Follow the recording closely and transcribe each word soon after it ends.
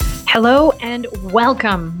Hello and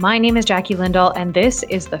welcome. My name is Jackie Lindahl, and this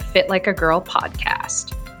is the Fit Like a Girl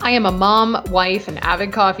podcast. I am a mom, wife, an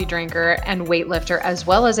avid coffee drinker, and weightlifter, as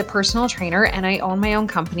well as a personal trainer, and I own my own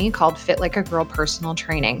company called Fit Like a Girl Personal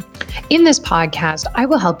Training. In this podcast, I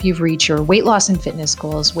will help you reach your weight loss and fitness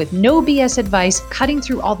goals with no BS advice, cutting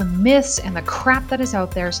through all the myths and the crap that is out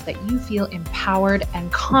there so that you feel empowered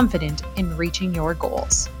and confident in reaching your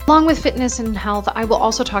goals. Along with fitness and health, I will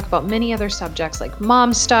also talk about many other subjects like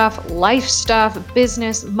mom stuff, life stuff,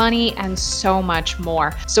 business, money, and so much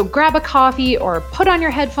more. So grab a coffee or put on your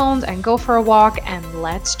headphones and go for a walk and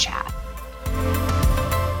let's chat.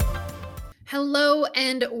 Hello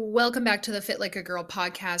and welcome back to the Fit Like a Girl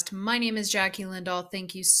podcast. My name is Jackie Lindahl.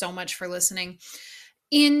 Thank you so much for listening.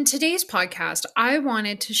 In today's podcast, I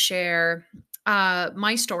wanted to share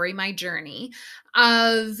my story, my journey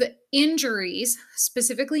of injuries,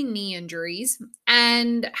 specifically knee injuries,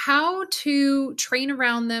 and how to train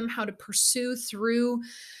around them, how to pursue through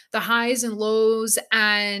the highs and lows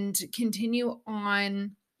and continue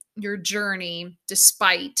on your journey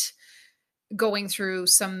despite going through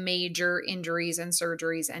some major injuries and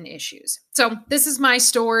surgeries and issues. So this is my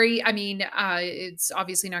story. I mean, it's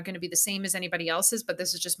obviously not going to be the same as anybody else's, but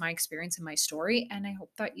this is just my experience and my story. And I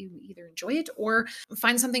hope that you either enjoy it or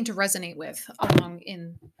find something to resonate with along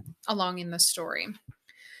in the story.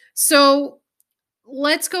 So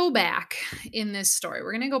let's go back in this story.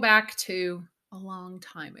 We're going to go back to a long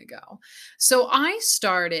time ago. So I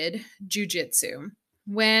started jujitsu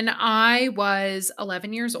when I was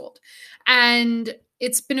 11 years old. And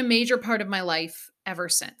it's been a major part of my life ever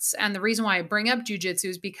since. And the reason why I bring up jujitsu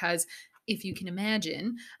is because if you can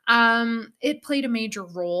imagine, it played a major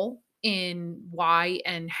role in why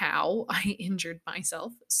and how I injured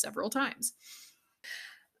myself several times.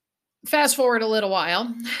 Fast forward a little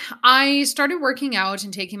while, I started working out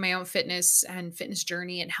and taking my own fitness and fitness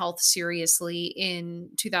journey and health seriously in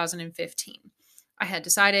 2015. I had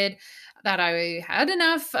decided that I had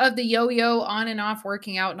enough of the yo-yo on and off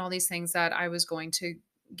working out and all these things that I was going to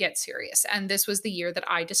get serious. And this was the year that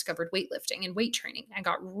I discovered weightlifting and weight training. I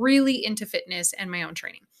got really into fitness and my own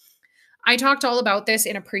training. I talked all about this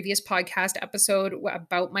in a previous podcast episode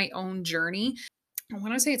about my own journey. I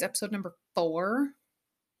want to say it's episode number 4.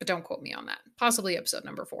 But don't quote me on that. Possibly episode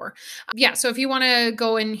number 4. Yeah, so if you want to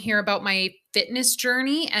go and hear about my fitness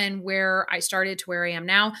journey and where I started to where I am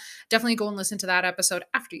now, definitely go and listen to that episode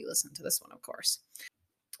after you listen to this one, of course.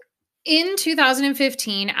 In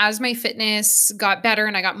 2015, as my fitness got better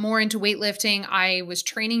and I got more into weightlifting, I was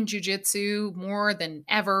training jujitsu more than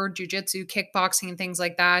ever, jujitsu, kickboxing, and things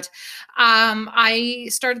like that. I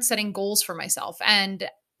started setting goals for myself. And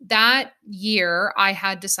that year, I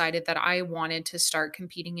had decided that I wanted to start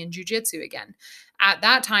competing in jujitsu again. At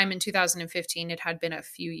that time in 2015, it had been a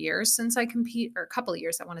few years since I competed, or a couple of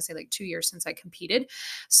years, I want to say like 2 years since I competed.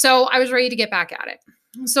 So I was ready to get back at it.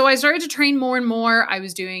 So I started to train more and more. I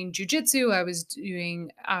was doing jujitsu. I was doing,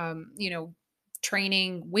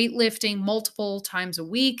 training weightlifting multiple times a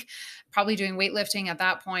week, probably doing weightlifting at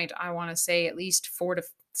that point. I want to say at least 4 to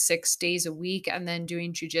 6 days a week, and then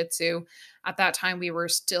doing jujitsu. At that time, we were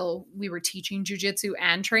teaching jujitsu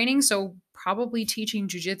and training. So probably teaching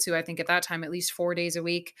jujitsu, I think at that time, at least 4 days a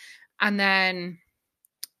week, and then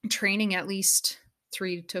training at least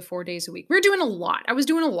 3 to 4 days a week. We were doing a lot. I was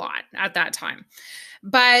doing a lot at that time.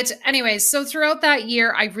 But anyways, so throughout that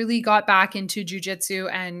year, I really got back into jujitsu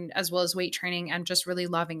and as well as weight training and just really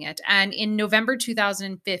loving it. And in November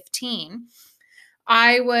 2015,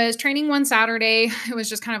 I was training one Saturday. It was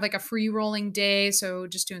just kind of like a free rolling day. So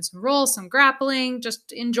just doing some rolls, some grappling,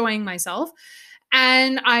 just enjoying myself.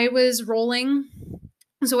 And I was rolling.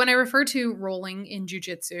 So when I refer to rolling in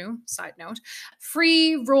jujitsu, side note,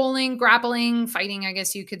 free rolling, grappling, fighting, I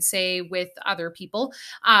guess you could say, with other people.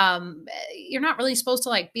 You're not really supposed to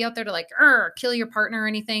like be out there to like kill your partner or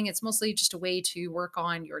anything. It's mostly just a way to work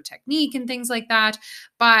on your technique and things like that.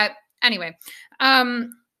 But anyway,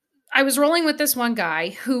 I was rolling with this one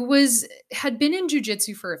guy who had been in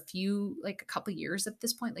jujitsu for a couple years at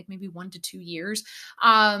this point, like maybe 1 to 2 years.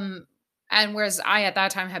 And whereas I, at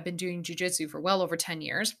that time, had been doing jujitsu for well over 10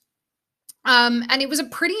 years. And it was a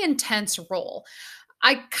pretty intense roll.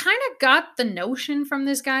 I kind of got the notion from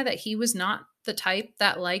this guy that he was not the type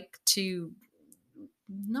that liked to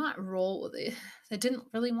not roll, that didn't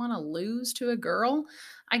really want to lose to a girl,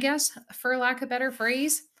 I guess, for lack of a better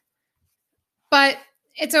phrase. But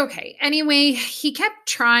It's okay. Anyway, he kept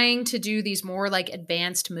trying to do these more like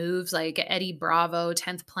advanced moves, like Eddie Bravo,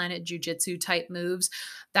 10th Planet Jiu-Jitsu type moves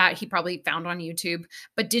that he probably found on YouTube,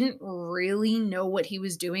 but didn't really know what he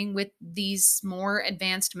was doing with these more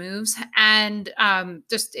advanced moves. And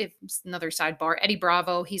just it's another sidebar, Eddie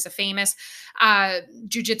Bravo, he's a famous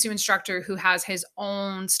jiu-jitsu instructor who has his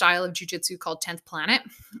own style of jiu-jitsu called 10th Planet.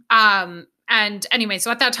 And anyway,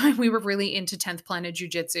 so at that time we were really into 10th Planet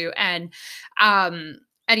Jiu-Jitsu, and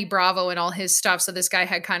Eddie Bravo and all his stuff. So this guy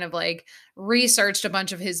had kind of like researched a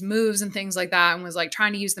bunch of his moves and things like that and was like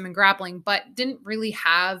trying to use them in grappling, but didn't really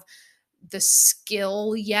have the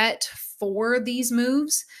skill yet for these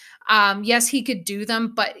moves. Yes, he could do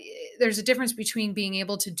them, but there's a difference between being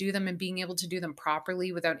able to do them and being able to do them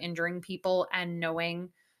properly without injuring people and knowing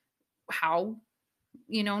how,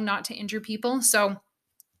 not to injure people. So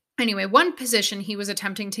anyway, one position he was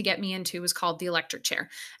attempting to get me into was called the electric chair.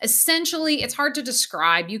 Essentially, it's hard to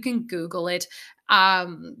describe. You can Google it.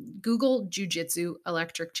 Google jujitsu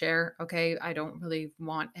electric chair. Okay. I don't really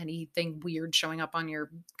want anything weird showing up on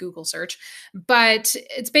your Google search, but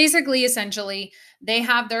it's basically essentially they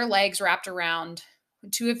have their legs wrapped around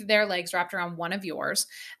two of their legs wrapped around one of yours,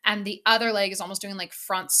 and the other leg is almost doing like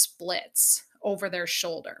front splits over their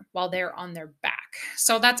shoulder while they're on their back.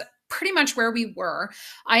 So that's pretty much where we were.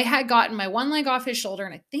 I had gotten my one leg off his shoulder,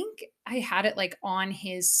 and I think I had it like on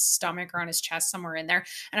his stomach or on his chest, somewhere in there.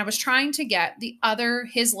 And I was trying to get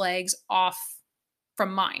his legs off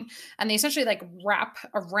from mine. And they essentially like wrap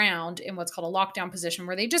around in what's called a lockdown position,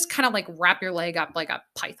 where they just kind of like wrap your leg up like a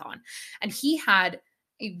python. And he had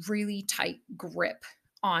a really tight grip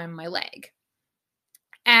on my leg.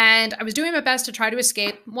 And I was doing my best to try to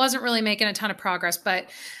escape. Wasn't really making a ton of progress, but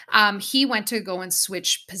he went to go and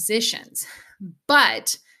switch positions.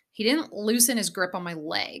 But he didn't loosen his grip on my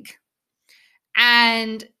leg.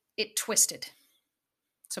 And it twisted.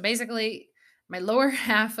 So basically, my lower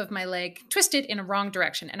half of my leg twisted in a wrong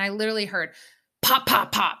direction. And I literally heard pop,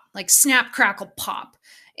 pop, pop, like snap, crackle, pop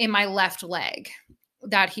in my left leg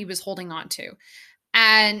that he was holding on to.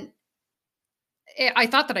 And I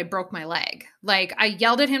thought that I broke my leg. Like, I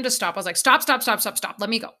yelled at him to stop. I was like, stop, stop, stop, stop, stop. Let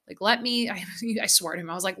me go. Like, I swore to him.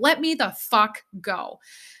 I was like, let me the fuck go.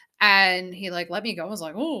 And he like, let me go. I was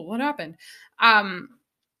like, oh, what happened? And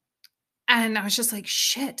I was just like,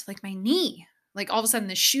 shit, like my knee. Like all of a sudden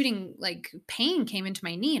the shooting like pain came into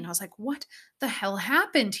my knee. And I was like, what the hell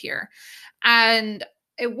happened here? And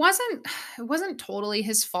it wasn't totally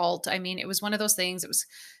his fault. I mean, it was one of those things. It was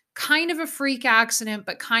kind of a freak accident,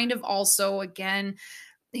 but kind of also, again,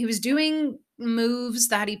 he was doing moves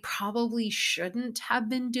that he probably shouldn't have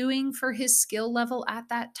been doing for his skill level at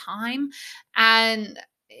that time. And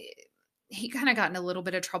he kind of got in a little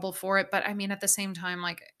bit of trouble for it. But I mean, at the same time,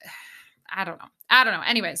 like, I don't know.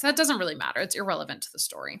 Anyways, that doesn't really matter. It's irrelevant to the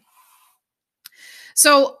story.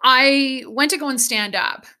 So I went to go and stand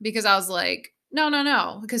up because I was like,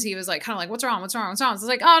 no. Because he was like, kind of like, what's wrong? I was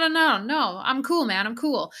like, oh, no. I'm cool, man. I'm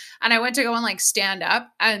cool. And I went to go and like stand up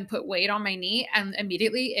and put weight on my knee, and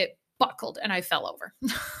immediately it buckled and I fell over.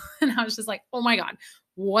 And I was just like, oh my God,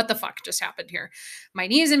 what the fuck just happened here? My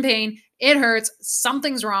knee is in pain. It hurts.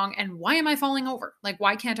 Something's wrong. And why am I falling over? Like,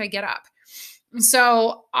 why can't I get up?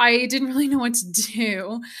 So I didn't really know what to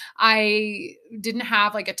do. I didn't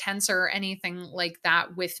have like a tensor or anything like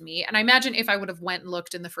that with me. And I imagine if I would have went and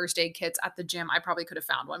looked in the first aid kits at the gym, I probably could have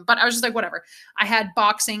found one. But I was just like, whatever. I had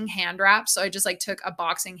boxing hand wraps. So I just like took a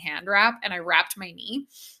boxing hand wrap and I wrapped my knee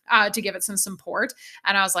to give it some support.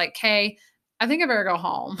 And I was like, okay, I think I better go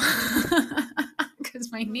home because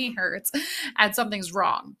my knee hurts and something's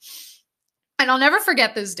wrong. And I'll never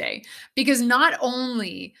forget this day, because not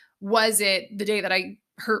only was it the day that I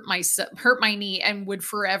hurt my knee and would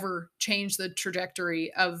forever change the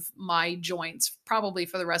trajectory of my joints, probably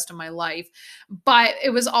for the rest of my life, but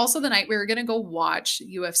it was also the night we were going to go watch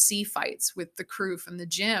UFC fights with the crew from the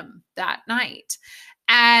gym that night.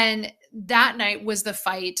 And that night was the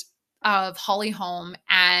fight of Holly Holm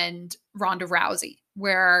and Ronda Rousey,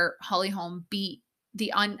 where Holly Holm beat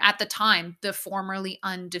at the time, the formerly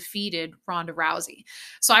undefeated Ronda Rousey.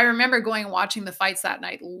 So I remember going and watching the fights that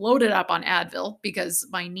night, loaded up on Advil because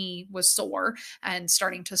my knee was sore and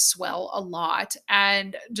starting to swell a lot.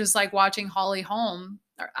 And just like watching Holly Holm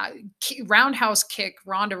roundhouse kick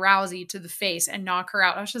Ronda Rousey to the face and knock her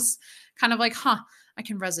out. I was just kind of like, I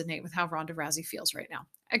can resonate with how Ronda Rousey feels right now,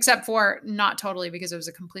 except for not totally, because it was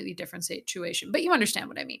a completely different situation, but you understand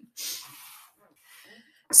what I mean.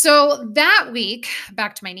 So that week,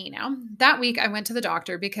 back to my knee now, that week I went to the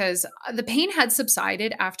doctor because the pain had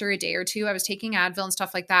subsided after a day or two. I was taking Advil and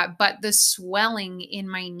stuff like that, but the swelling in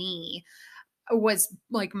my knee was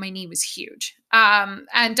like my knee was huge.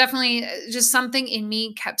 And definitely just something in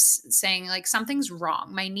me kept saying like something's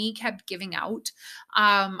wrong. My knee kept giving out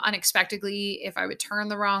unexpectedly. If I would turn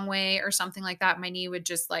the wrong way or something like that, my knee would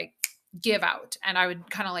just like give out and I would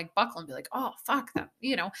kind of like buckle and be like, oh, fuck that,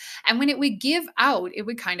 you know. And when it would give out, it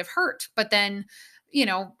would kind of hurt. But then, you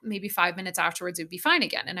know, maybe 5 minutes afterwards, it would be fine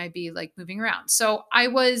again. And I'd be like moving around. So I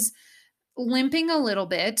was limping a little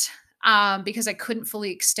bit because I couldn't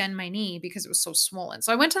fully extend my knee because it was so swollen.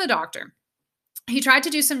 So I went to the doctor. He tried to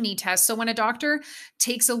do some knee tests. So when a doctor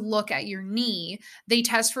takes a look at your knee, they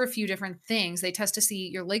test for a few different things. They test to see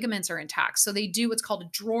your ligaments are intact. So they do what's called a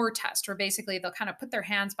drawer test, where basically they'll kind of put their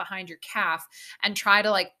hands behind your calf and try to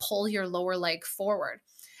like pull your lower leg forward.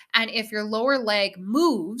 And if your lower leg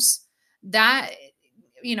moves, that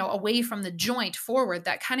away from the joint forward,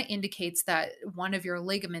 that kind of indicates that one of your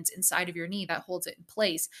ligaments inside of your knee that holds it in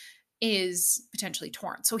place is potentially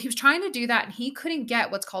torn. So he was trying to do that and he couldn't get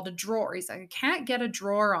what's called a drawer. He's like, I can't get a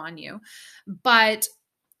drawer on you, but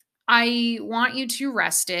I want you to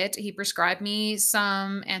rest it. He prescribed me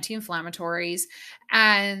some anti-inflammatories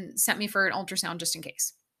and sent me for an ultrasound just in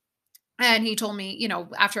case. And he told me,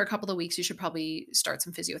 after a couple of weeks, you should probably start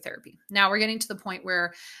some physiotherapy. Now we're getting to the point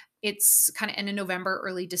where it's kind of end of November,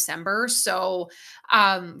 early December. So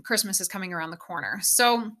Christmas is coming around the corner.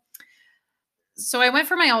 So I went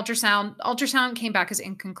for my ultrasound. Ultrasound came back as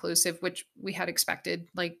inconclusive, which we had expected.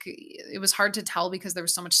 Like it was hard to tell because there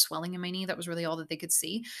was so much swelling in my knee. That was really all that they could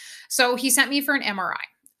see. So he sent me for an MRI.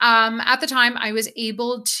 At the time, I was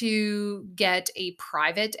able to get a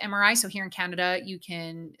private MRI. So here in Canada, you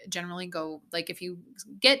can generally go, like if you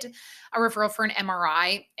get a referral for an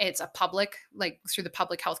MRI, it's a public, like through the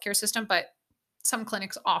public healthcare system, but some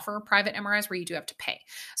clinics offer private MRIs where you do have to pay.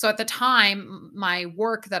 So at the time, my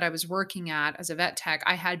work that I was working at as a vet tech,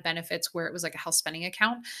 I had benefits where it was like a health spending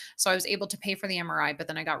account. So I was able to pay for the MRI, but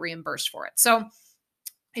then I got reimbursed for it. So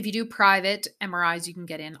if you do private MRIs, you can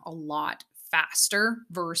get in a lot faster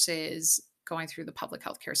versus going through the public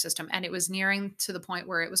healthcare system. And it was nearing to the point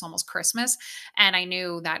where it was almost Christmas. And I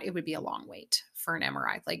knew that it would be a long wait for an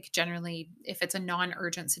MRI. Like generally, if it's a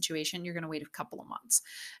non-urgent situation, you're going to wait a couple of months.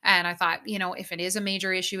 And I thought, if it is a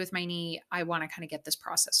major issue with my knee, I want to kind of get this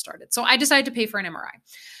process started. So I decided to pay for an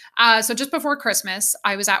MRI. So just before Christmas,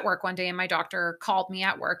 I was at work one day and my doctor called me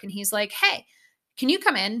at work and he's like, hey, can you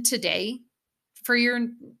come in today for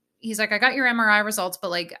he's like, I got your MRI results,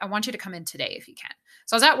 but like, I want you to come in today if you can.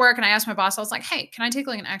 So I was at work and I asked my boss, I was like, hey, can I take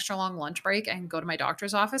like an extra long lunch break and go to my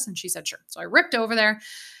doctor's office? And she said, sure. So I ripped over there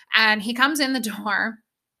and he comes in the door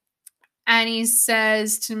and he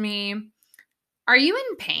says to me, are you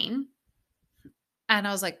in pain? And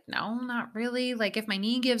I was like, no, not really. Like if my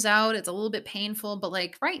knee gives out, it's a little bit painful, but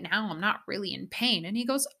like right now I'm not really in pain. And he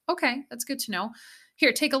goes, okay, that's good to know.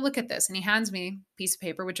 Here, take a look at this. And he hands me a piece of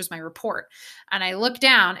paper, which is my report. And I look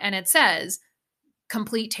down and it says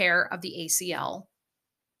complete tear of the ACL.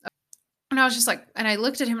 And I was just like, and I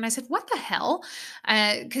looked at him and I said, what the hell?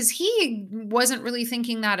 Because he wasn't really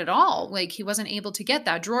thinking that at all. Like he wasn't able to get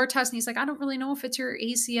that drawer test. And he's like, I don't really know if it's your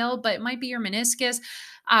ACL, but it might be your meniscus.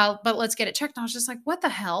 But let's get it checked. And I was just like, what the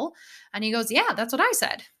hell? And he goes, yeah, that's what I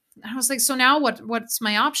said. And I was like, so now what's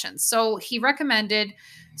my options? So he recommended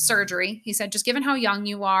surgery. He said, just given how young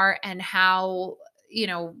you are and how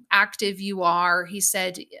active you are, he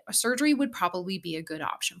said a surgery would probably be a good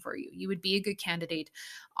option for you. You would be a good candidate.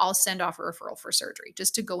 I'll send off a referral for surgery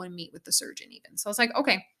just to go and meet with the surgeon even. So I was like,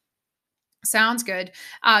 okay, sounds good.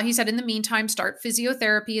 He said, in the meantime, start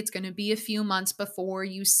physiotherapy. It's going to be a few months before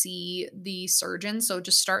you see the surgeon. So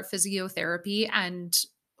just start physiotherapy and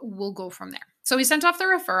we'll go from there. So he sent off the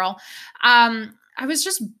referral. I was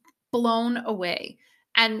just blown away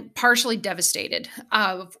and partially devastated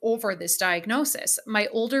over this diagnosis. My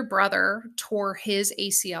older brother tore his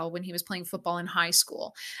ACL when he was playing football in high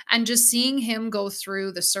school. And just seeing him go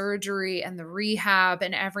through the surgery and the rehab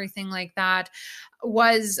and everything like that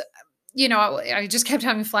was, I just kept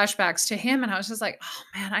having flashbacks to him. And I was just like, oh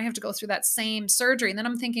man, I have to go through that same surgery. And then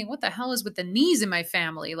I'm thinking, what the hell is with the knees in my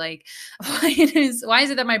family? Like, why is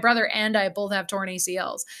it that my brother and I both have torn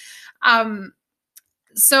ACLs?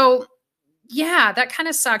 So yeah, that kind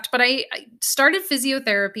of sucked. But I started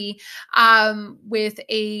physiotherapy with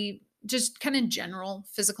a just kind of general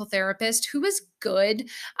physical therapist who was good.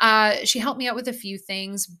 She helped me out with a few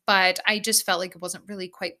things, but I just felt like it wasn't really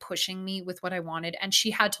quite pushing me with what I wanted. And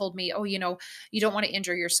she had told me, oh, you don't want to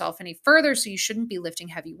injure yourself any further, so you shouldn't be lifting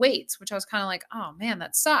heavy weights, which I was kind of like, oh man,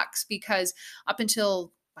 that sucks, because up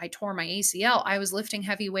until I tore my ACL, I was lifting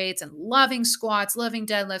heavy weights and loving squats, loving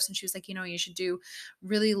deadlifts. And she was like, you should do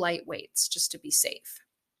really light weights just to be safe.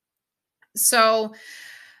 So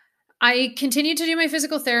I continued to do my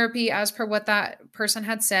physical therapy as per what that person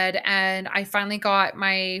had said, and I finally got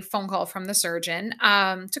my phone call from the surgeon.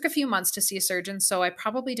 Took a few months to see a surgeon, so I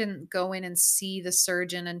probably didn't go in and see the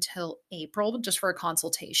surgeon until April just for a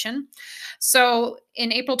consultation. So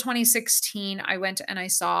in April 2016, I went and I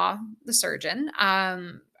saw the surgeon.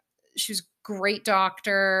 She was great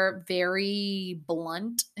doctor, very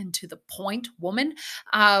blunt and to the point woman,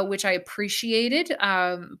 which I appreciated.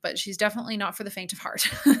 But she's definitely not for the faint of heart.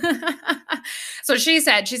 So she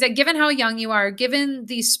said, given how young you are, given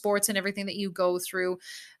these sports and everything that you go through,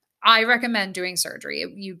 I recommend doing surgery.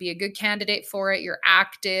 You'd be a good candidate for it. You're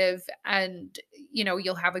active and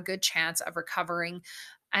you'll have a good chance of recovering.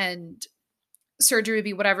 And surgery would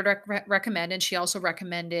be what I would recommend. And she also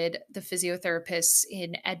recommended the physiotherapists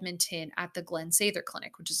in Edmonton at the Glen Sather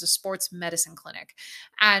Clinic, which is a sports medicine clinic.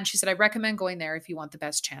 And she said, I recommend going there if you want the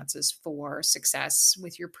best chances for success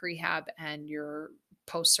with your prehab and your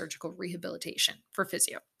post surgical rehabilitation for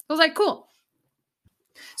physio. I was like, cool.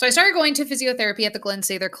 So I started going to physiotherapy at the Glen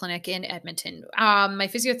Sather Clinic in Edmonton. My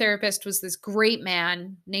physiotherapist was this great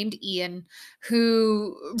man named Ian,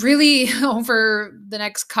 who really, over the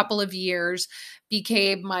next couple of years,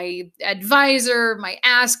 became my advisor, my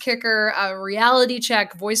ass kicker, a reality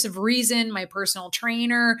check, voice of reason, my personal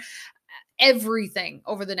trainer, everything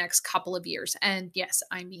over the next couple of years. And yes,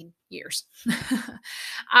 I mean years.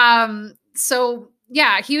 So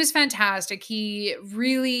yeah, he was fantastic. He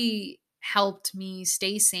really helped me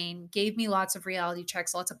stay sane, gave me lots of reality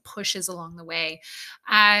checks, lots of pushes along the way.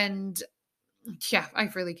 And yeah, I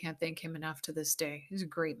really can't thank him enough to this day. He's a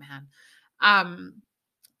great man. Um,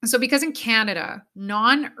 so, because in Canada,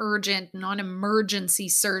 non urgent, non emergency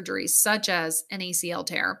surgeries, such as an ACL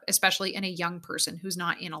tear, especially in a young person who's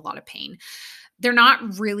not in a lot of pain, they're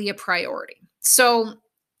not really a priority. So,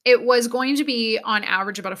 it was going to be on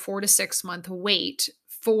average about a 4 to 6 month wait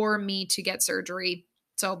for me to get surgery.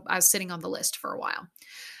 So, I was sitting on the list for a while.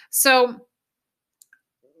 So,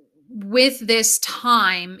 with this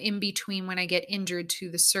time in between when I get injured to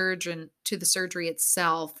the surgeon to the surgery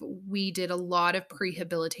itself, we did a lot of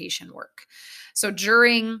prehabilitation work. So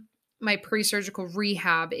during my pre-surgical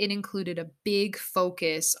rehab, it included a big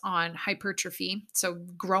focus on hypertrophy, so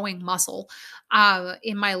growing muscle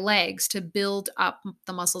in my legs to build up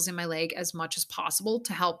the muscles in my leg as much as possible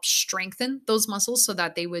to help strengthen those muscles so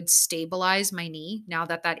that they would stabilize my knee now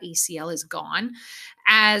that that ACL is gone,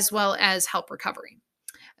 as well as help recovery.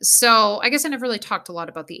 So I guess I never really talked a lot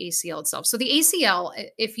about the ACL itself. So the ACL,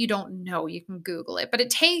 if you don't know, you can Google it, but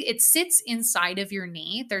it sits inside of your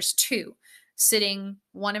knee. There's two sitting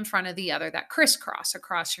one in front of the other that crisscross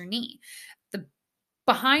across your knee. The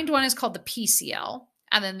behind one is called the PCL,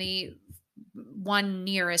 and then the one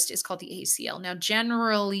nearest is called the ACL. Now,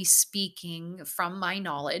 generally speaking, from my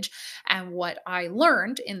knowledge and what I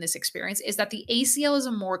learned in this experience, is that the ACL is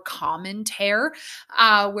a more common tear,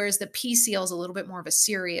 whereas the PCL is a little bit more of a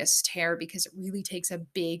serious tear because it really takes a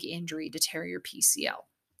big injury to tear your PCL.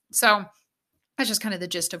 So, that's just kind of the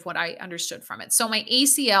gist of what I understood from it. So, my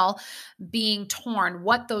ACL being torn,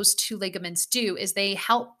 what those two ligaments do is they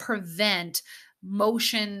help prevent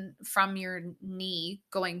motion from your knee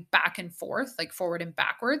going back and forth, like forward and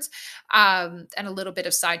backwards, and a little bit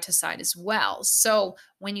of side to side as well. So,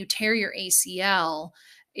 when you tear your ACL,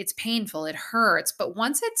 it's painful, it hurts, but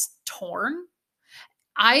once it's torn,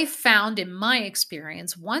 I found in my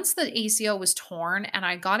experience, once the ACL was torn and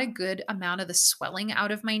I got a good amount of the swelling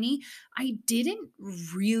out of my knee, I didn't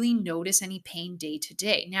really notice any pain day to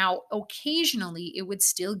day. Now, occasionally it would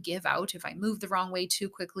still give out if I moved the wrong way too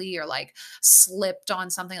quickly or like slipped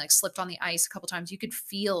on something, like slipped on the ice a couple times. You could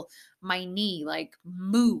feel my knee like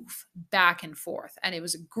move back and forth. And it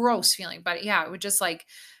was a gross feeling. But yeah, it would just like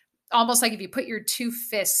almost like if you put your two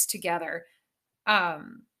fists together,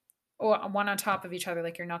 um, or one on top of each other,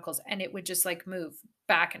 like your knuckles, and it would just like move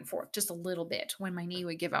back and forth just a little bit when my knee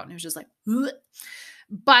would give out. And it was just like, ugh.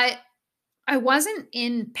 But I wasn't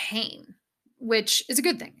in pain, which is a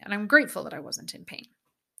good thing. And I'm grateful that I wasn't in pain.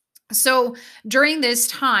 So during this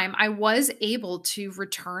time, I was able to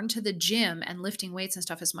return to the gym and lifting weights and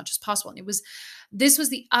stuff as much as possible. And this was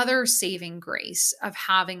the other saving grace of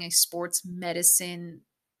having a sports medicine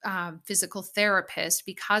physical therapist,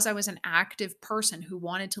 because I was an active person who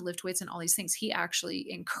wanted to lift weights and all these things. He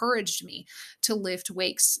actually encouraged me to lift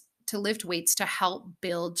weights to help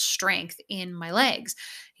build strength in my legs.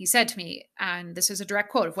 He said to me, and this is a direct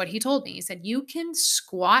quote of what he told me. He said, "You can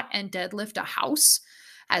squat and deadlift a house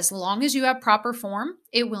as long as you have proper form.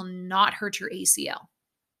 It will not hurt your ACL."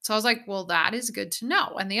 So I was like, well, that is good to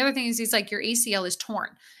know. And the other thing is, he's like, your ACL is torn.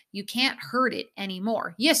 You can't hurt it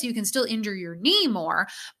anymore. Yes, you can still injure your knee more,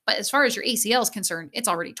 but as far as your ACL is concerned, it's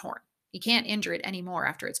already torn. You can't injure it anymore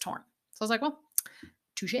after it's torn. So I was like, well,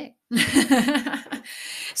 touche.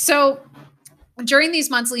 So during these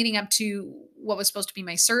months leading up to what was supposed to be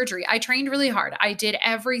my surgery, I trained really hard. I did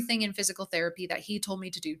everything in physical therapy that he told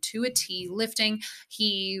me to do to a T, lifting.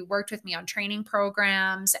 He worked with me on training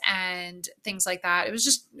programs and things like that. It was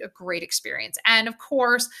just a great experience. And of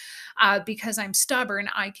course, because I'm stubborn,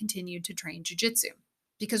 I continued to train jujitsu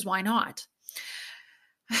because why not?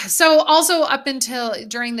 So also up until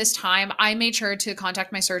during this time, I made sure to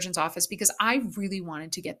contact my surgeon's office because I really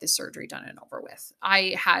wanted to get this surgery done and over with.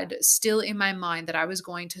 I had still in my mind that I was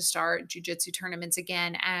going to start jujitsu tournaments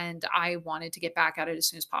again, and I wanted to get back at it as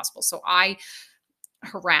soon as possible. So I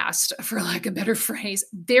harassed, for lack of a better phrase,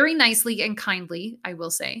 very nicely and kindly, I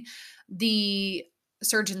will say, the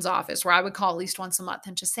surgeon's office, where I would call at least once a month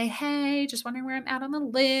and just say, hey, just wondering where I'm at on the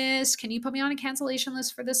list. Can you put me on a cancellation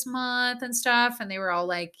list for this month and stuff? And they were all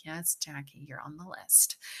like, yes, Jackie, you're on the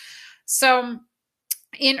list. So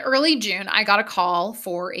in early June, I got a call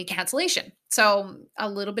for a cancellation. So a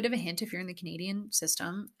little bit of a hint if you're in the Canadian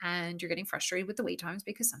system and you're getting frustrated with the wait times,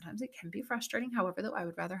 because sometimes it can be frustrating. However, though, I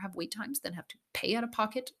would rather have wait times than have to pay out of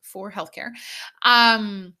pocket for healthcare.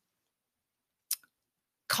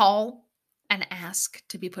 Call and ask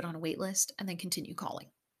to be put on a wait list and then continue calling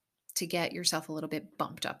to get yourself a little bit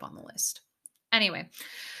bumped up on the list. Anyway,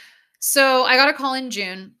 so I got a call in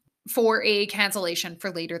June for a cancellation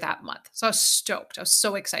for later that month. So I was stoked. I was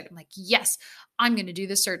so excited. I'm like, yes, I'm going to do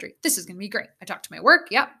this surgery. This is going to be great. I talked to my work.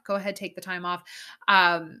 Yep, go ahead, take the time off.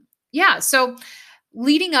 So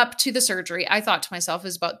leading up to the surgery, I thought to myself, it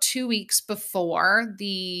was about 2 weeks before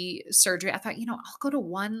the surgery, I thought, I'll go to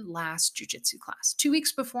one last jujitsu class. 2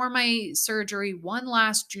 weeks before my surgery, one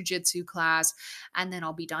last jujitsu class, and then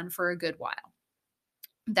I'll be done for a good while.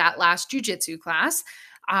 That last jujitsu class,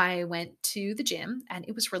 I went to the gym and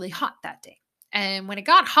it was really hot that day. And when it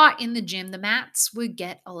got hot in the gym, the mats would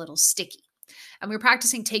get a little sticky. And we were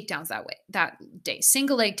practicing takedowns that day,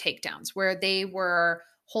 single leg takedowns, where they were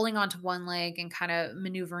holding onto one leg and kind of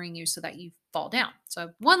maneuvering you so that you fall down.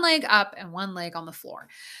 So one leg up and one leg on the floor.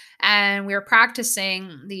 And we were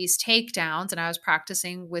practicing these takedowns, and I was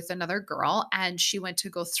practicing with another girl, and she went to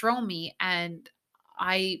go throw me, and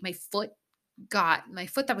my foot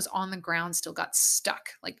that was on the ground still got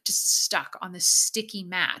stuck, like just stuck on this sticky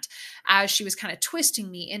mat as she was kind of twisting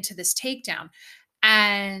me into this takedown.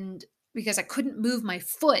 And because I couldn't move my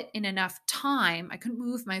foot in enough time, I couldn't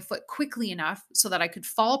move my foot quickly enough so that I could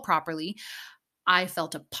fall properly, I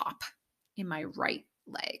felt a pop in my right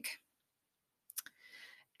leg.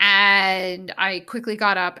 And I quickly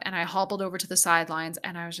got up and I hobbled over to the sidelines,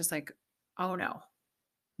 and I was just like, oh no,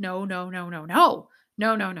 no, no, no, no, no,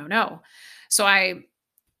 no, no, no, no. So I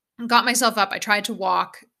got myself up. I tried to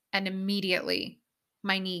walk, and immediately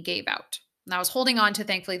my knee gave out. And I was holding on to,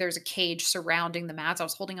 thankfully, there's a cage surrounding the mats. I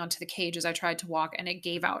was holding on to the cage as I tried to walk, and it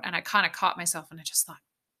gave out. And I kind of caught myself, and I just thought,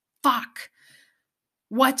 fuck,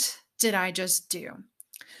 what did I just do?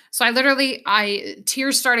 So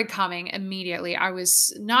tears started coming immediately. I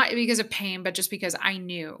was not because of pain, but just because I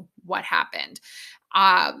knew what happened.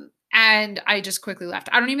 And I just quickly left.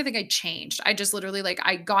 I don't even think I changed. I just literally,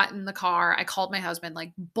 I got in the car. I called my husband,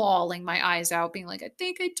 bawling my eyes out, being like, I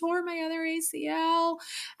think I tore my other ACL.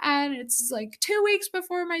 And it's 2 weeks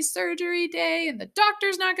before my surgery day, and the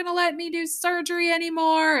doctor's not going to let me do surgery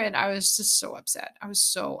anymore. And I was just so upset. I was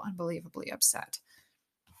so unbelievably upset.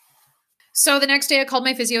 So the next day I called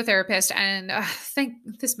my physiotherapist, and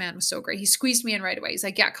this man was so great. He squeezed me in right away. He's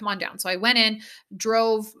like, yeah, come on down. So I went in,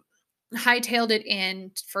 hightailed it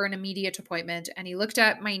in for an immediate appointment, and he looked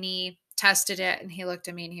at my knee, tested it, and he looked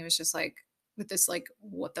at me, and he was just like, with this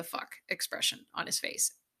what the fuck expression on his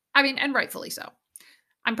face. I mean, and rightfully so.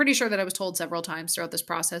 I'm pretty sure that I was told several times throughout this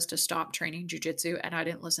process to stop training jujitsu, and I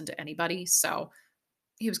didn't listen to anybody. So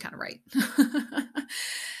he was kind of right.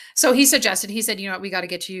 So he said, you know what, we got to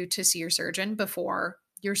get you to see your surgeon before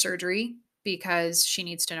your surgery because she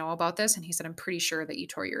needs to know about this. And he said, I'm pretty sure that you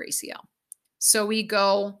tore your ACL. So we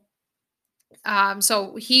go.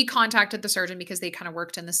 So he contacted the surgeon because they kind of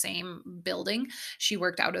worked in the same building. She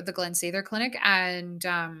worked out of the Glen Sather Clinic. And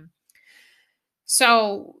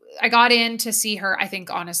so I got in to see her, I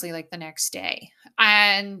think, honestly, the next day.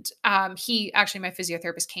 And my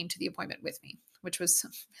physiotherapist came to the appointment with me, which was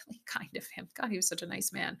really kind of him. God, he was such a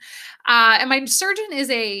nice man. And my surgeon is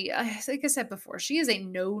like I said before, she is a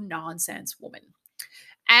no-nonsense woman.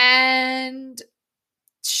 And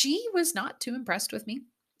she was not too impressed with me,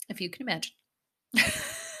 if you can imagine.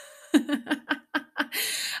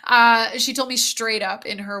 She told me straight up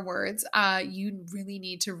in her words, you really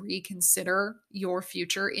need to reconsider your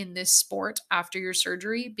future in this sport after your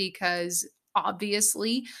surgery because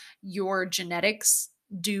obviously your genetics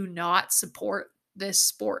do not support this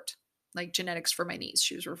sport, like genetics for my knees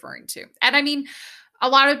she was referring to. And I mean, a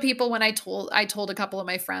lot of people, when I told a couple of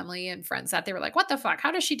my family and friends that, they were like, what the fuck?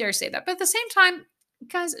 How does she dare say that? But at the same time,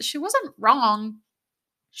 guys, she wasn't wrong.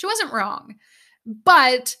 She wasn't wrong.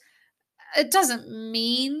 But it doesn't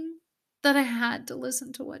mean that I had to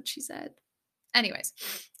listen to what she said. Anyways,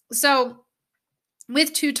 so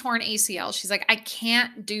with 2 torn ACL, she's like, I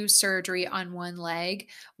can't do surgery on one leg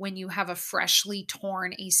when you have a freshly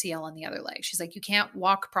torn ACL on the other leg. She's like, you can't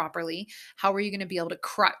walk properly. How are you going to be able to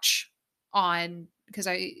crutch on? Because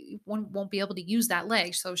I won't be able to use that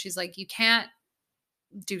leg. So she's like, you can't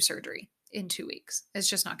do surgery in 2 weeks. It's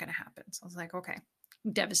just not going to happen. So I was like, okay,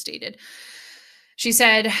 devastated. She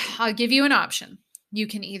said, I'll give you an option. You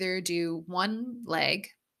can either do one leg,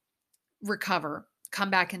 recover, come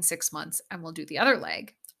back in 6 months, and we'll do the other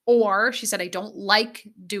leg. Or she said, I don't like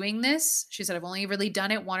doing this. She said, I've only really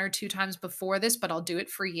done it 1 or 2 times before this, but I'll do it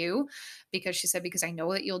for you. Because she said, because I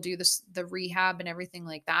know that you'll do this, the rehab and everything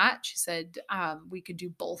like that. She said, we could do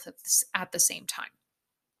both at the same time.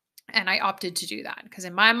 And I opted to do that because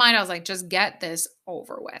in my mind, I was like, just get this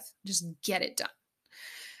over with. Just get it done.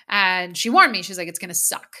 And she warned me. She's like, it's going to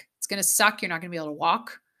suck. It's going to suck. You're not going to be able to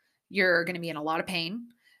walk. You're going to be in a lot of pain.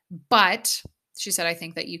 But she said, I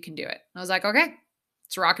think that you can do it. I was like, okay,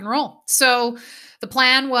 let's rock and roll. So the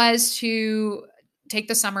plan was to take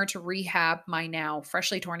the summer to rehab my now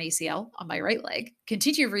freshly torn ACL on my right leg,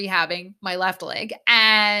 continue rehabbing my left leg,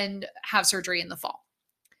 and have surgery in the fall.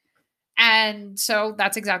 And so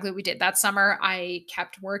that's exactly what we did. That summer, I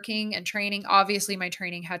kept working and training. Obviously, my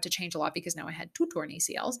training had to change a lot because now I had 2 torn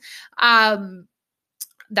ACLs.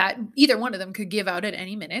 That either one of them could give out at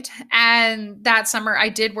any minute. And that summer, I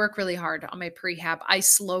did work really hard on my prehab. I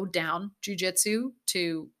slowed down jujitsu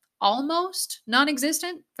to almost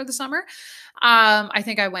non-existent for the summer. I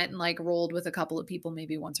think I went and like rolled with a couple of people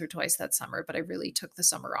maybe once or twice that summer, but I really took the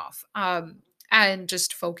summer off and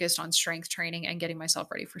just focused on strength training and getting myself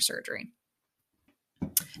ready for surgery.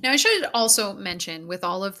 Now, I should also mention, with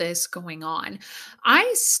all of this going on,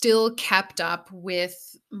 I still kept up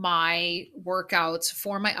with my workouts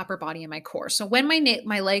for my upper body and my core. So when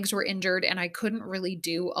my legs were injured and I couldn't really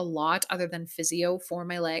do a lot other than physio for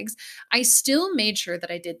my legs, I still made sure that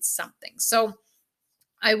I did something. So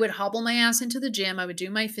I would hobble my ass into the gym. I would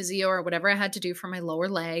do my physio or whatever I had to do for my lower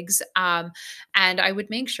legs. And I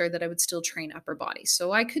would make sure that I would still train upper body.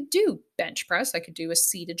 So I could do bench press. I could do a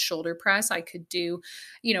seated shoulder press. I could do,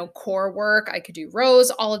 core work. I could do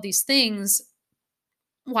rows, all of these things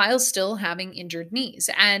while still having injured knees.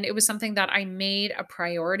 And it was something that I made a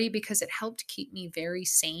priority because it helped keep me very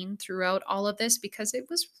sane throughout all of this because it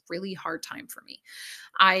was really hard time for me.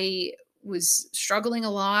 I was struggling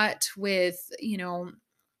a lot with,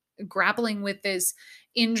 grappling with this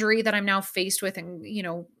injury that I'm now faced with and,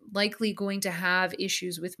 likely going to have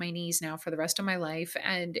issues with my knees now for the rest of my life.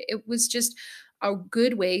 And it was just a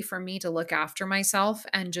good way for me to look after myself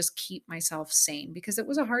and just keep myself sane because it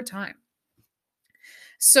was a hard time.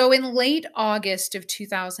 So in late August of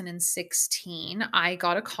 2016, I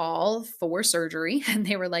got a call for surgery and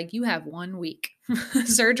they were like, you have 1 week.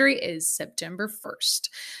 Surgery is September 1st.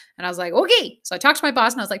 And I was like, okay. So I talked to my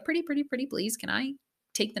boss and I was like, pretty please, can I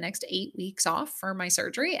take the next 8 weeks off for my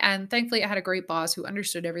surgery? And thankfully I had a great boss who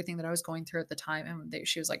understood everything that I was going through at the time. And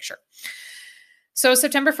she was like, sure. So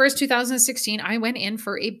September 1st, 2016, I went in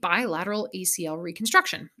for a bilateral ACL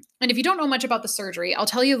reconstruction. And if you don't know much about the surgery, I'll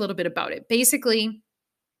tell you a little bit about it. Basically,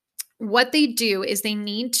 what they do is they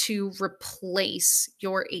need to replace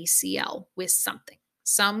your ACL with something,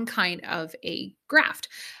 some kind of a graft,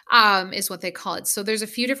 is what they call it. So there's a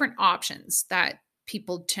few different options that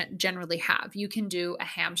people generally have. You can do a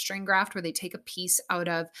hamstring graft where they take a piece out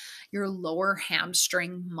of your lower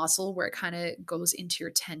hamstring muscle where it kind of goes into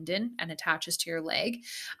your tendon and attaches to your leg.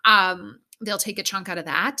 They'll take a chunk out of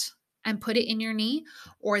that and put it in your knee,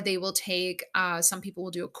 or they will take, some people will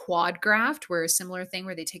do a quad graft where a similar thing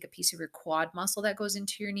where they take a piece of your quad muscle that goes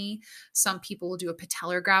into your knee. Some people will do a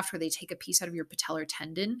patellar graft where they take a piece out of your patellar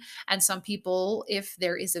tendon. And some people, if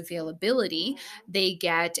there is availability, they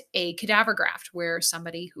get a cadaver graft where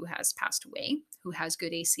somebody who has passed away, who has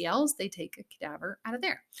good ACLs, they take a cadaver out of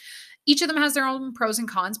there. Each of them has their own pros and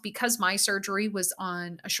cons. Because my surgery was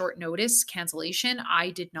on a short notice cancellation, I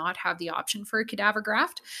did not have the option for a cadaver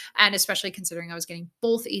graft. And especially considering I was getting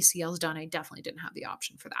both ACLs done, I definitely didn't have the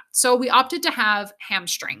option for that. So we opted to have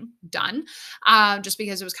hamstring done just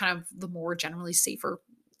because it was kind of the more generally safer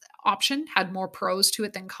option, had more pros to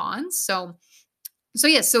it than cons. So So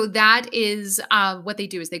yeah, so that is what they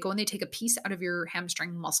do is they go and they take a piece out of your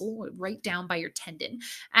hamstring muscle right down by your tendon,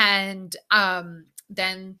 and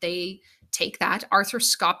then they take that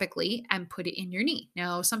arthroscopically and put it in your knee.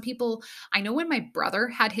 Now, some people, I know when my brother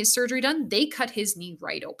had his surgery done, they cut his knee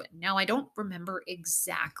right open. Now, I don't remember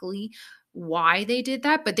exactly why they did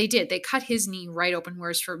that, but they did. They cut his knee right open.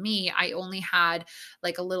 Whereas for me, I only had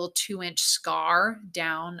like a little 2 inch scar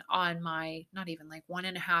down on my, not even like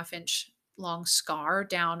 1.5 inch long scar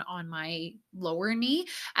down on my lower knee,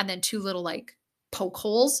 and then two little like poke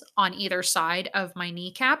holes on either side of my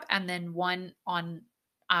kneecap, and then one on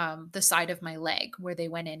the side of my leg where they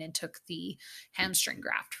went in and took the hamstring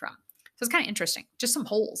graft from. So it's kind of interesting, just some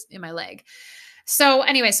holes in my leg. So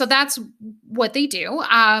anyway, so that's what they do.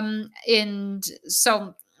 And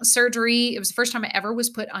so surgery, it was the first time I ever was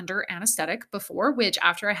put under anesthetic before, which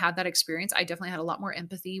after I had that experience, I definitely had a lot more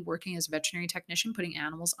empathy working as a veterinary technician, putting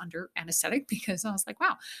animals under anesthetic, because I was like,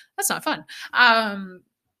 wow, that's not fun.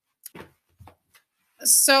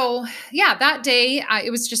 So yeah, that day, it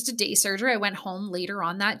was just a day surgery. I went home later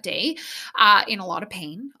on that day in a lot of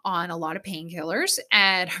pain, on a lot of painkillers.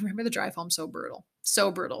 And I remember the drive home so brutal. So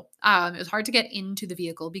brutal. It was hard to get into the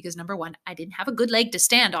vehicle because number one, I didn't have a good leg to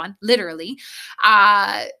stand on, literally.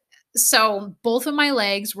 Uh, so both of my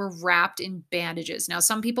legs were wrapped in bandages. Now,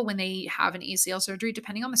 some people, when they have an ACL surgery,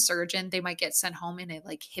 depending on the surgeon, they might get sent home in a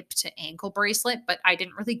like hip to ankle bracelet, but I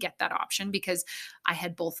didn't really get that option because I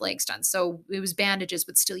had both legs done. So it was bandages,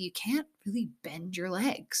 but still you can't really bend your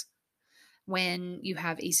legs when you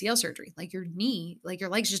have ACL surgery. Like your knee, like your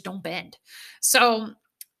legs just don't bend. So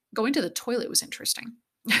going to the toilet was interesting.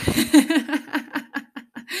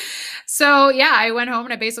 So yeah, I went home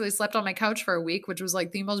and I basically slept on my couch for a week, which was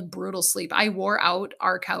like the most brutal sleep. I wore out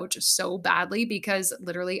our couch so badly because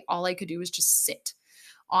literally all I could do was just sit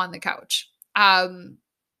on the couch.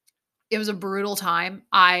 It was a brutal time.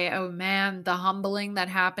 Oh man, the humbling that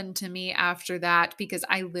happened to me after that, because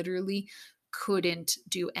I literally couldn't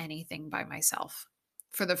do anything by myself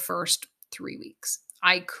for the first 3 weeks.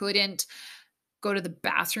 I couldn't go to the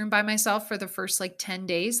bathroom by myself for the first like 10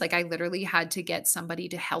 days. Like I literally had to get somebody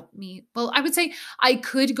to help me. Well, I would say I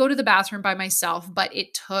could go to the bathroom by myself, but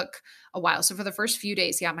it took a while. So for the first few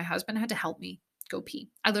days, yeah, my husband had to help me go pee.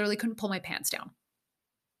 I literally couldn't pull my pants down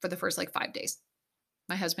for the first like 5 days.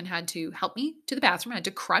 My husband had to help me to the bathroom. I had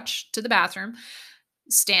to crutch to the bathroom,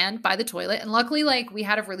 stand by the toilet. And luckily, like we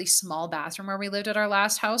had a really small bathroom where we lived at our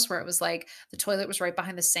last house, where it was like the toilet was right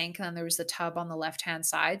behind the sink and then there was the tub on the left-hand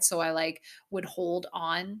side. So I like would hold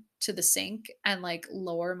on to the sink and like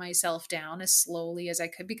lower myself down as slowly as I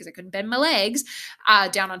could because I couldn't bend my legs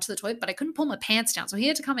down onto the toilet, but I couldn't pull my pants down. So he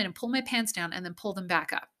had to come in and pull my pants down and then pull them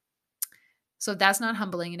back up. So if that's not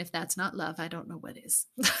humbling, and if that's not love, I don't know what is.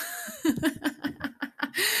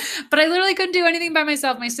 But I literally couldn't do anything by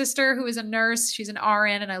myself. My sister, who is a nurse, she's an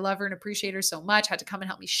RN, and I love her and appreciate her so much, had to come and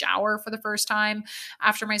help me shower for the first time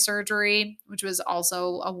after my surgery, which was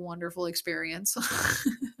also a wonderful experience.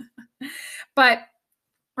 But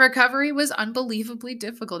recovery was unbelievably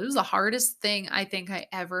difficult. It was the hardest thing I think I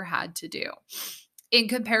ever had to do. In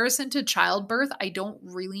comparison to childbirth, I don't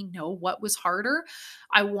really know what was harder.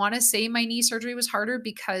 I want to say my knee surgery was harder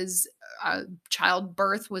because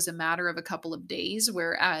childbirth was a matter of a couple of days,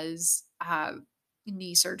 whereas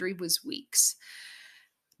knee surgery was weeks,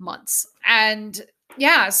 months. And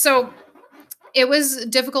yeah, so it was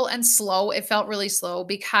difficult and slow. It felt really slow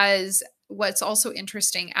because what's also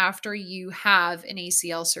interesting after you have an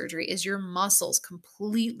ACL surgery is your muscles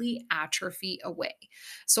completely atrophy away.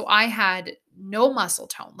 So I had no muscle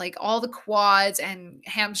tone. Like all the quads and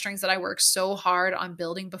hamstrings that I worked so hard on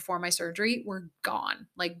building before my surgery were gone,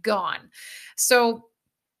 like gone. So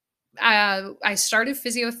I started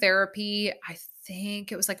physiotherapy. I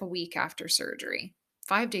think it was like a week after surgery.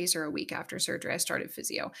 5 days or a week after surgery, I started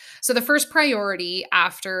physio. So the first priority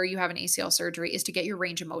after you have an ACL surgery is to get your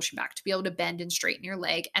range of motion back, to be able to bend and straighten your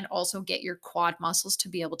leg, and also get your quad muscles to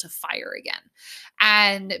be able to fire again.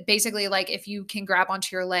 And basically, like if you can grab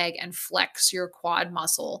onto your leg and flex your quad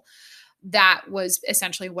muscle, that was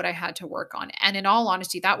essentially what I had to work on. And in all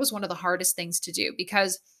honesty, that was one of the hardest things to do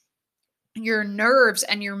because your nerves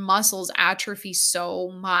and your muscles atrophy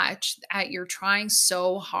so much that you're trying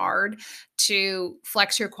so hard to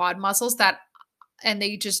flex your quad muscles that and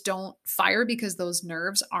they just don't fire because those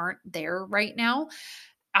nerves aren't there right now.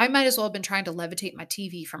 I might as well have been trying to levitate my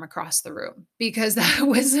TV from across the room because that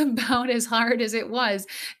was about as hard as it was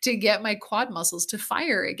to get my quad muscles to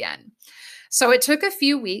fire again. So it took a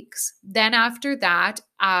few weeks. Then after that,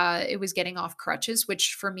 it was getting off crutches,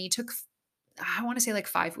 which for me took I want to say like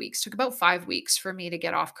 5 weeks. Took about 5 weeks for me to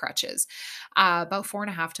get off crutches, about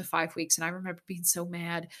 4.5 to 5 weeks. And I remember being so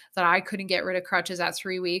mad that I couldn't get rid of crutches at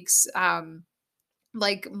 3 weeks.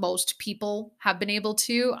 Like most people have been able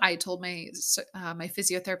to. I told my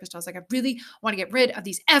physiotherapist, I was like, I really want to get rid of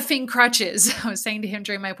these effing crutches. I was saying to him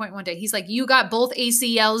during my appointment one day, he's like, you got both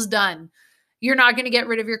ACLs done. You're not going to get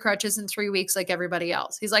rid of your crutches in 3 weeks like everybody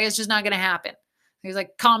else. He's like, it's just not going to happen. He's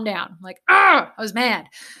like, calm down. I'm like, I was mad.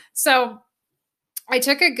 So I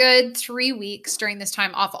took a good 3 weeks during this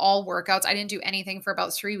time off all workouts. I didn't do anything for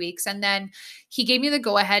about 3 weeks. And then he gave me the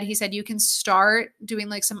go ahead. He said, you can start doing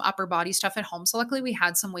like some upper body stuff at home. So luckily we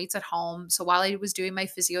had some weights at home. So while I was doing my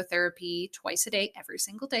physiotherapy twice a day, every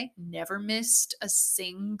single day, never missed a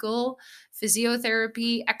single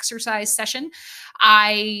physiotherapy exercise session,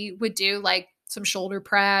 I would do like some shoulder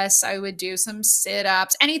press. I would do some sit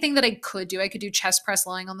ups, anything that I could do. I could do chest press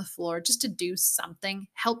lying on the floor just to do something,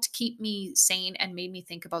 helped keep me sane and made me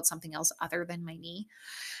think about something else other than my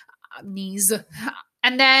knees.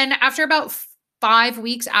 And then after about 5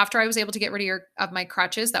 weeks after I was able to get rid of my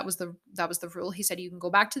crutches, that was the rule. He said, you can go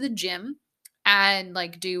back to the gym and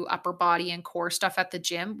like do upper body and core stuff at the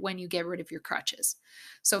gym when you get rid of your crutches.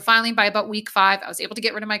 So finally, by about week 5, I was able to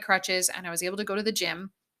get rid of my crutches and I was able to go to the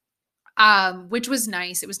gym, which was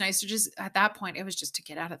nice. It was nice to just, at that point, it was just to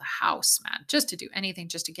get out of the house, man, just to do anything,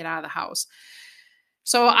 just to get out of the house.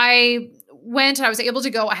 So I went, I was able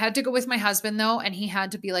to go. I had to go with my husband though, and he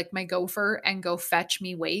had to be like my gopher and go fetch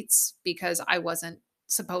me weights because I wasn't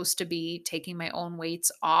supposed to be taking my own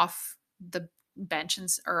weights off the bench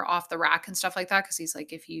or off the rack and stuff like that. Cause he's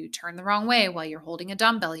like, if you turn the wrong way while you're holding a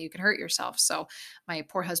dumbbell, you can hurt yourself. So my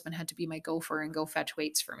poor husband had to be my gopher and go fetch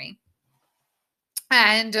weights for me.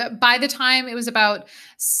 And by the time it was about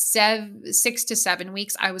 6 to 7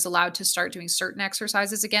 weeks, I was allowed to start doing certain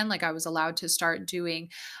exercises again. Like I was allowed to start doing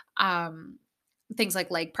um, things like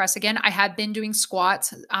leg press again. I had been doing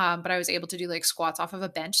squats, but I was able to do like squats off of a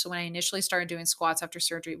bench. So when I initially started doing squats after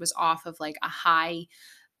surgery, it was off of like a high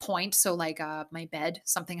point. So like my bed,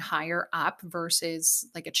 something higher up versus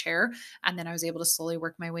like a chair. And then I was able to slowly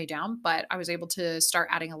work my way down, but I was able to start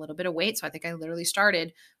adding a little bit of weight. So I think I literally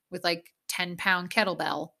started with like 10-pound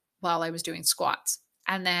kettlebell while I was doing squats.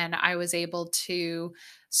 And then I was able to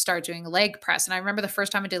start doing leg press. And I remember the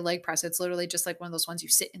first time I did leg press, it's literally just like one of those ones you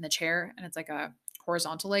sit in the chair and it's like a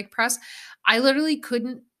horizontal leg press. I literally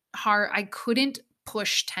I couldn't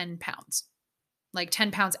push 10 pounds, like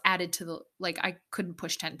 10 pounds added to I couldn't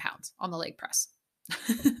push 10 pounds on the leg press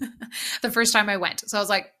the first time I went. So I was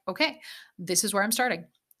like, okay, this is where I'm starting.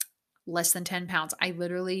 Less than 10 pounds. I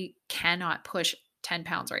literally cannot push 10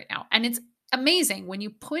 pounds right now. And it's amazing when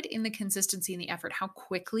you put in the consistency and the effort, how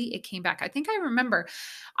quickly it came back. I think I remember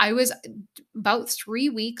I was about 3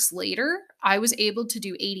 weeks later, I was able to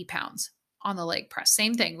do 80 pounds on the leg press.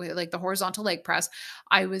 Same thing with like the horizontal leg press.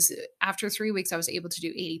 After 3 weeks, I was able to do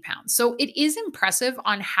 80 pounds. So it is impressive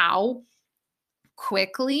on how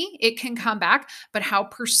quickly it can come back, but how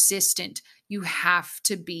persistent you have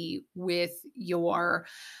to be with your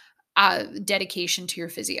dedication to your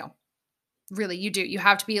physio. Really, you do. You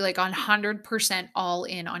have to be like 100% all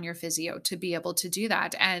in on your physio to be able to do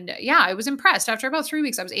that. And yeah, I was impressed. After about 3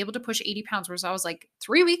 weeks, I was able to push 80 pounds, whereas I was like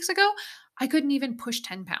 3 weeks ago, I couldn't even push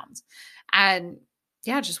 10 pounds. And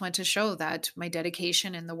yeah, it just went to show that my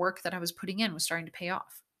dedication and the work that I was putting in was starting to pay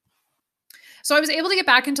off. So I was able to get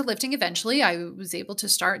back into lifting eventually. I was able to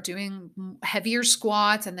start doing heavier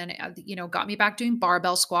squats and then, got me back doing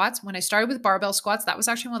barbell squats. When I started with barbell squats, that was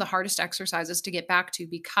actually one of the hardest exercises to get back to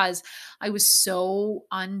because I was so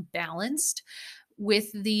unbalanced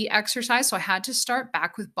with the exercise. So I had to start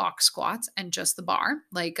back with box squats and just the bar,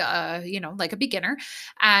 like a beginner,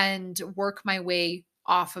 and work my way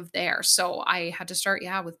off of there. So I had to start,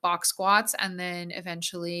 with box squats. And then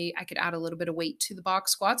eventually I could add a little bit of weight to the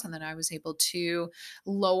box squats. And then I was able to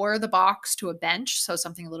lower the box to a bench. So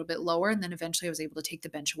something a little bit lower. And then eventually I was able to take the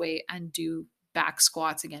bench away and do back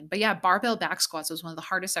squats again. But yeah, barbell back squats was one of the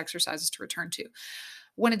hardest exercises to return to.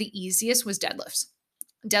 One of the easiest was deadlifts.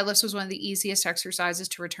 Deadlifts was one of the easiest exercises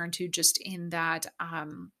to return to, just in that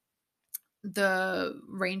the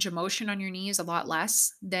range of motion on your knee is a lot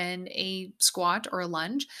less than a squat or a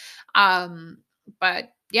lunge. But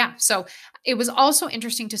yeah, so it was also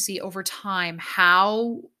interesting to see over time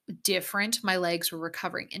how different my legs were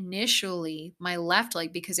recovering. Initially, my left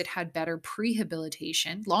leg, because it had better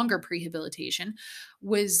prehabilitation, longer prehabilitation,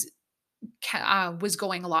 was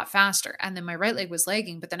going a lot faster, and then my right leg was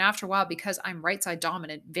lagging. But then after a while, because I'm right side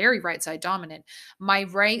dominant, very right side dominant, my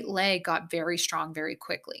right leg got very strong very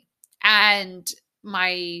quickly. And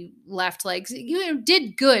my left leg,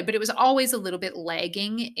 did good, but it was always a little bit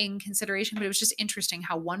lagging in consideration. But it was just interesting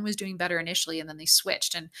how one was doing better initially and then they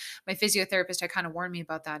switched. And my physiotherapist had kind of warned me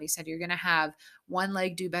about that. He said, you're going to have one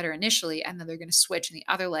leg do better initially, and then they're going to switch. And the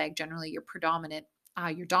other leg, generally your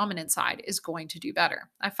dominant side, is going to do better.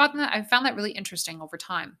 I found that really interesting over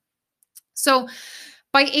time. So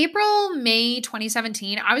by April, May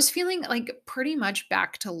 2017, I was feeling like pretty much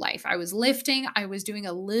back to life. I was lifting. I was doing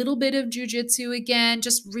a little bit of jujitsu again,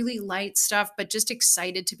 just really light stuff, but just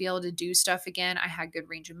excited to be able to do stuff again. I had good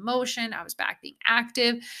range of motion. I was back being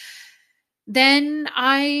active. Then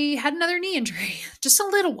I had another knee injury, just a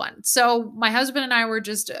little one. So my husband and I were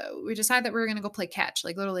we decided that we were going to go play catch,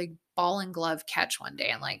 like literally ball and glove catch one day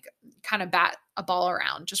and like kind of bat a ball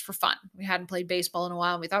around just for fun. We hadn't played baseball in a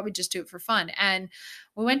while and we thought we'd just do it for fun. And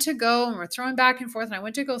we went to go and we're throwing back and forth and I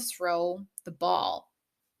went to go throw the ball.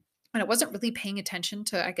 And I wasn't really paying attention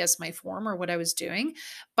to, I guess, my form or what I was doing,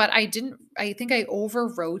 but I think I over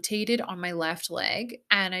rotated on my left leg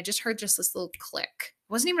and I just heard just this little click.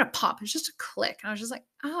 It wasn't even a pop, it was just a click. And I was just like,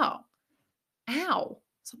 oh, ow,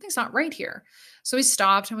 something's not right here. So we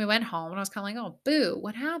stopped and we went home and I was kind of like, oh, boo,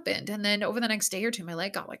 what happened? And then over the next day or two, my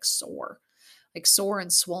leg got like sore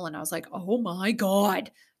and swollen. I was like, oh my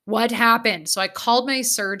God, what happened? So I called my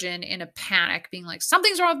surgeon in a panic, being like,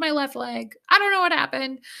 something's wrong with my left leg. I don't know what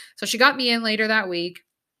happened. So she got me in later that week.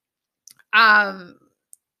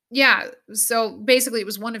 Yeah. So basically, it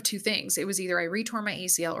was one of two things. It was either I retore my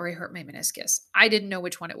ACL or I hurt my meniscus. I didn't know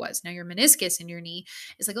which one it was. Now, your meniscus in your knee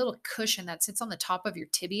is like a little cushion that sits on the top of your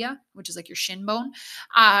tibia, which is like your shin bone.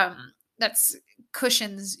 That's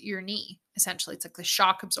cushions your knee, essentially. It's like the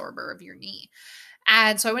shock absorber of your knee.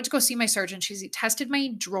 And so I went to go see my surgeon. She tested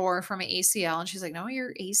my drawer for my ACL and she's like, no,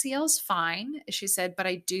 your ACL is fine. She said, but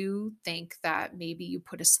I do think that maybe you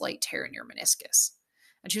put a slight tear in your meniscus.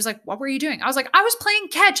 And she was like, what were you doing? I was like, I was playing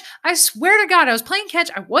catch. I swear to God, I was playing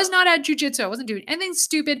catch. I was not at jujitsu. I wasn't doing anything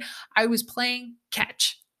stupid. I was playing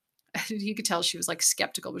catch. You could tell she was like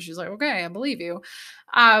skeptical, but she was like, okay, I believe you.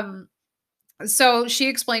 So she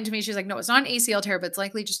explained to me, she's like, no, it's not an ACL tear, but it's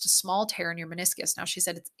likely just a small tear in your meniscus. Now, she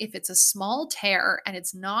said, if it's a small tear and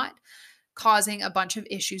it's not causing a bunch of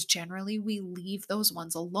issues, generally we leave those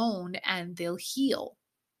ones alone and they'll heal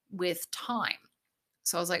with time.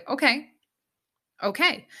 So I was like, okay.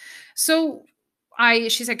 So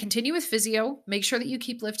she said, continue with physio, make sure that you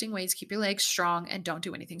keep lifting weights, keep your legs strong, and don't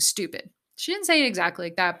do anything stupid. She didn't say it exactly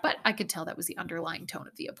like that, but I could tell that was the underlying tone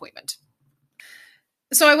of the appointment.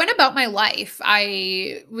 So I went about my life.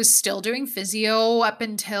 I was still doing physio up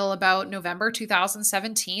until about November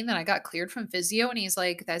 2017. Then I got cleared from physio and he's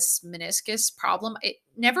like, this meniscus problem, it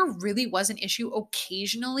never really was an issue.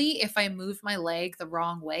 Occasionally, if I moved my leg the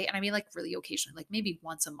wrong way, and I mean like really occasionally, like maybe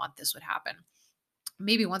once a month this would happen.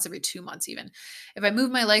 Maybe once every 2 months even. If I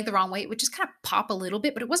moved my leg the wrong way, it would just kind of pop a little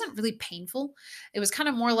bit, but it wasn't really painful. It was kind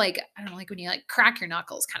of more like, I don't know, like when you like crack your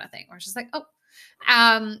knuckles kind of thing, where it's just like, oh,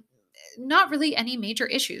 not really any major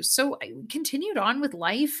issues. So I continued on with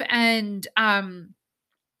life and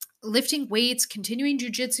lifting weights, continuing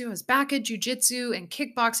jujitsu. I was back at jujitsu and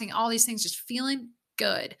kickboxing, all these things, just feeling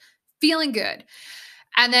good.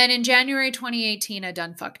 And then in January 2018, I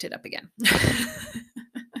done fucked it up again.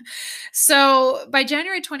 So by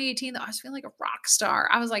January 2018, I was feeling like a rock star.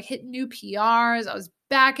 I was like hitting new PRs. I was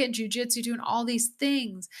back at jujitsu doing all these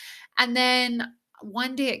things. And then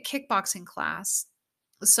one day at kickboxing class,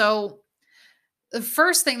 so the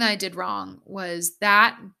first thing that I did wrong was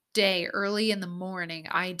that day, early in the morning,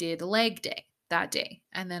 I did leg day that day.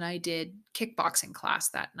 And then I did kickboxing class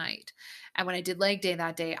that night. And when I did leg day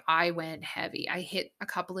that day, I went heavy. I hit a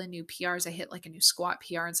couple of new PRs. I hit like a new squat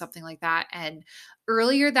PR and something like that. And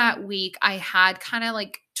earlier that week, I had kind of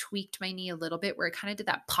like tweaked my knee a little bit where I kind of did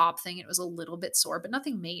that pop thing. It was a little bit sore, but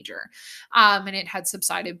nothing major. And it had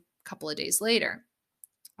subsided a couple of days later.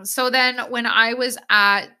 So then when I was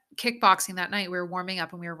at kickboxing that night, we were warming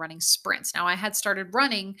up and we were running sprints. Now I had started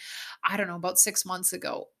running, I don't know, about 6 months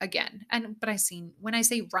ago again. But when I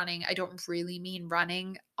say running, I don't really mean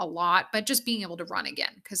running a lot, but just being able to run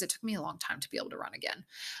again, because it took me a long time to be able to run again.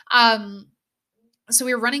 So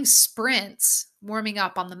we were running sprints, warming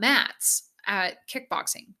up on the mats at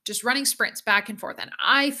kickboxing, just running sprints back and forth. And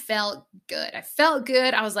I felt good.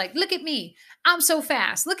 I was like, look at me. I'm so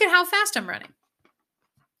fast. Look at how fast I'm running.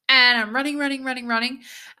 And I'm running.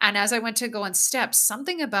 And as I went to go and step,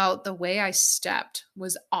 something about the way I stepped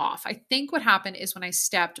was off. I think what happened is when I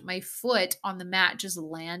stepped, my foot on the mat just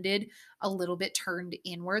landed a little bit turned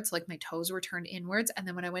inwards, like my toes were turned inwards. And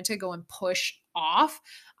then when I went to go and push off,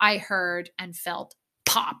 I heard and felt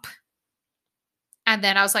pop. And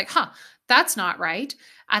then I was like, that's not right.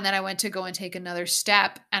 And then I went to go and take another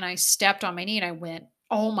step and I stepped on my knee and I went,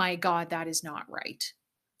 oh my God, that is not right.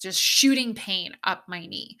 Just shooting pain up my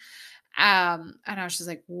knee. And I was just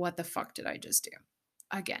like, what the fuck did I just do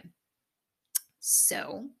again?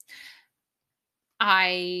 So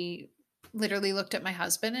I literally looked at my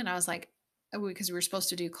husband and I was like, because we were supposed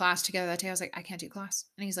to do class together that day. I was like, I can't do class.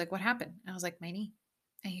 And he's like, what happened? And I was like, my knee.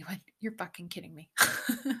 And he went, you're fucking kidding me.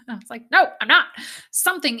 I was like, no, I'm not.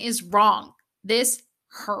 Something is wrong. This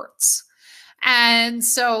hurts. And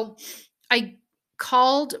so I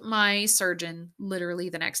called my surgeon literally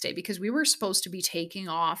the next day because we were supposed to be taking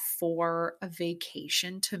off for a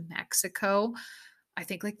vacation to Mexico. I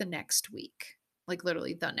think like the next week, like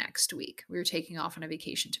literally the next week, we were taking off on a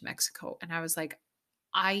vacation to Mexico. And I was like,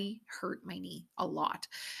 I hurt my knee a lot.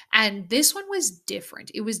 And this one was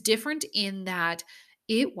different. It was different in that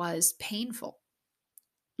it was painful.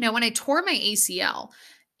 Now, when I tore my ACL,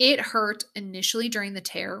 it hurt initially during the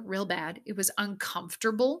tear real bad. It was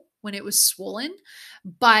uncomfortable when it was swollen,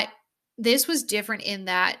 but this was different in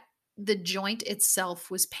that the joint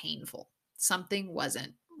itself was painful. Something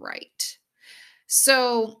wasn't right.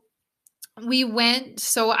 So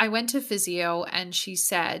I went to physio and she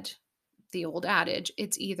said the old adage,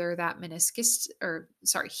 it's either that meniscus or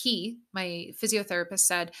sorry, my physiotherapist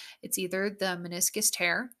said it's either the meniscus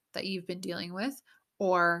tear that you've been dealing with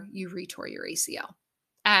or you retore your ACL.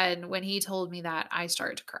 And when he told me that, I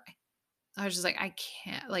started to cry. I was just like, I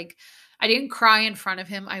can't, like, I didn't cry in front of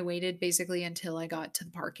him. I waited basically until I got to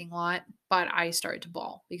the parking lot, but I started to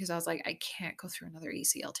bawl because I was like, I can't go through another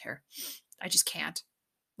ACL tear. I just can't.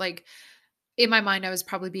 Like, in my mind, I was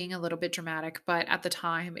probably being a little bit dramatic, but at the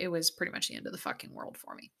time, it was pretty much the end of the fucking world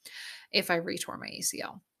for me if I retore my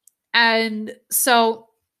ACL. And so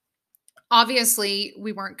obviously,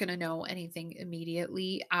 we weren't going to know anything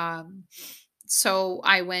immediately. So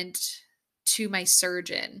I went to my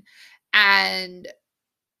surgeon, and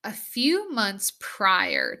a few months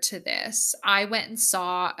prior to this, I went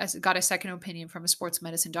and got a second opinion from a sports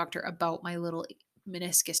medicine doctor about my little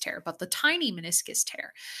meniscus tear, about the tiny meniscus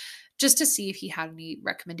tear, just to see if he had any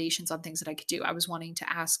recommendations on things that I could do. I was wanting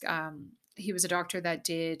to ask, he was a doctor that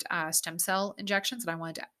did stem cell injections.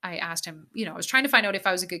 And I asked him, I was trying to find out if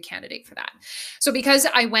I was a good candidate for that. So because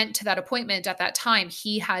I went to that appointment at that time,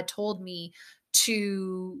 he had told me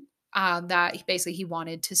to, that basically he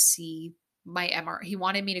wanted to see my MRI. He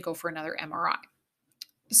wanted me to go for another MRI.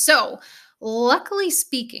 So luckily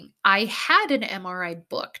speaking, I had an MRI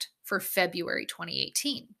booked for February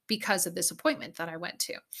 2018 because of this appointment that I went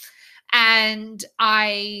to. And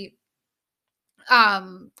I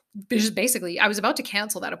just basically I was about to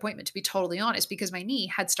cancel that appointment, to be totally honest, because my knee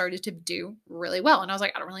had started to do really well. And I was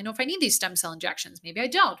like, I don't really know if I need these stem cell injections. Maybe I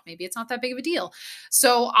don't. Maybe it's not that big of a deal.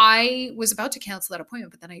 So I was about to cancel that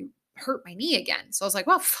appointment, but then I hurt my knee again. So I was like,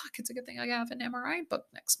 well, fuck, it's a good thing I have an MRI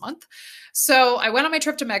booked next month. So I went on my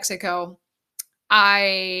trip to Mexico.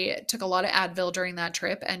 I took a lot of Advil during that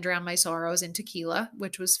trip and drowned my sorrows in tequila,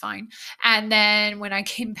 which was fine. And then when I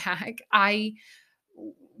came back, I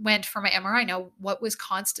went for my MRI. Now, what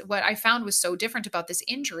I found was so different about this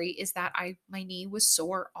injury is that my knee was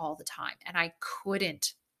sore all the time and I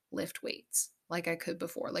couldn't lift weights like I could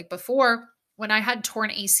before. Like before, when I had torn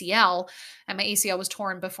ACL and my ACL was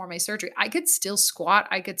torn before my surgery, I could still squat,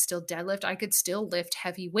 I could still deadlift, I could still lift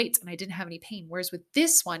heavy weights and I didn't have any pain. Whereas with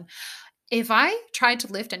this one, if I tried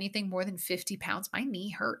to lift anything more than 50 pounds, my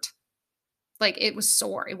knee hurt. Like it was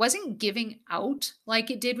sore. It wasn't giving out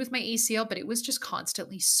like it did with my ACL, but it was just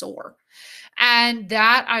constantly sore. And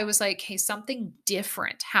that I was like, hey, something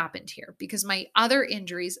different happened here because my other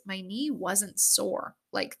injuries, my knee wasn't sore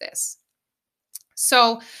like this.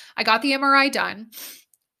 So I got the MRI done,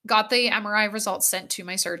 got the MRI results sent to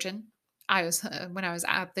my surgeon. When I was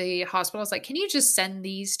at the hospital, I was like, can you just send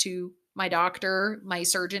these to my doctor, my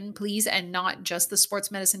surgeon, please, and not just the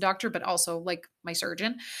sports medicine doctor, but also like my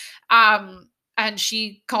surgeon. And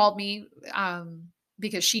she called me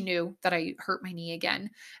because she knew that I hurt my knee again.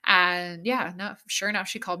 And yeah, no, sure enough,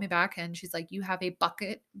 she called me back and she's like, you have a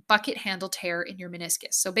bucket handle tear in your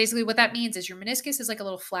meniscus. So basically what that means is your meniscus is like a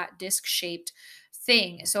little flat disc shaped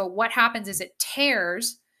thing. So what happens is it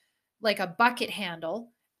tears like a bucket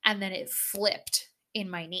handle and then it flipped in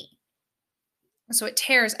my knee. So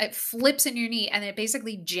it flips in your knee and it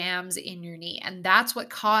basically jams in your knee. And that's what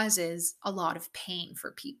causes a lot of pain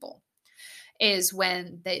for people is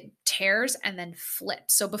when it tears and then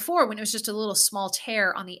flips. So before, when it was just a little small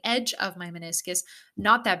tear on the edge of my meniscus,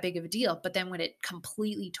 not that big of a deal. But then when it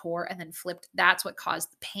completely tore and then flipped, that's what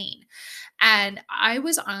caused the pain. And I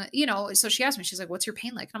was on, so she asked me, she's like, what's your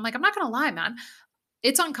pain like? And I'm like, I'm not going to lie, man.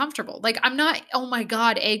 It's uncomfortable. Like, I'm not, oh my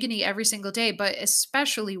God, agony every single day, but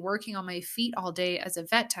especially working on my feet all day as a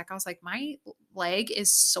vet tech, I was like, my leg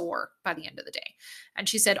is sore by the end of the day. And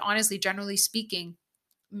she said, honestly, generally speaking,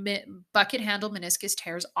 bucket handle meniscus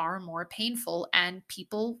tears are more painful, and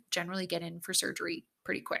people generally get in for surgery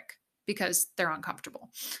pretty quick because they're uncomfortable.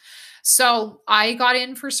 So I got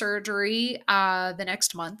in for surgery the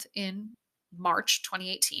next month in March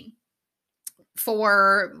 2018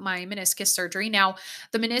 for my meniscus surgery. Now,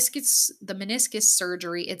 the meniscus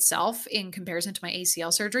surgery itself, in comparison to my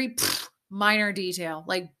ACL surgery, minor detail,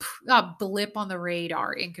 like a blip on the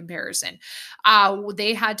radar in comparison.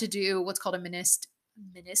 They had to do what's called a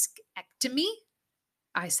meniscectomy.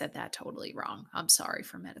 I said that totally wrong. I'm sorry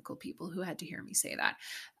for medical people who had to hear me say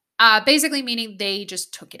that. Basically, meaning they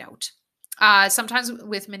just took it out. Sometimes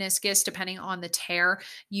with meniscus, depending on the tear,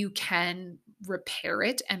 you can repair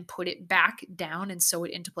it and put it back down and sew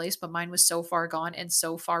it into place. But mine was so far gone and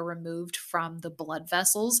so far removed from the blood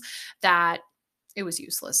vessels that it was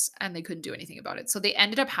useless and they couldn't do anything about it. So they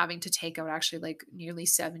ended up having to take out actually like nearly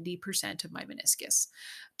 70% of my meniscus.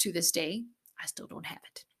 To this day, I still don't have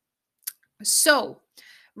it. So,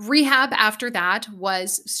 rehab after that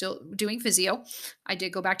was still doing physio. I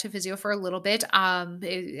did go back to physio for a little bit.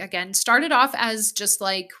 It, again, started off as just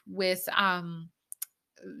like with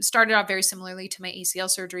started off very similarly to my ACL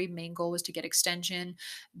surgery. Main goal was to get extension,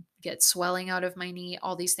 get swelling out of my knee,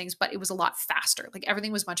 all these things, but it was a lot faster. Like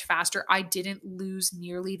everything was much faster. I didn't lose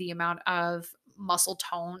nearly the amount of muscle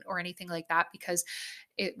tone or anything like that because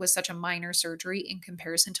it was such a minor surgery in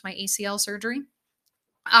comparison to my ACL surgery.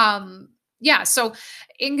 Um, yeah, so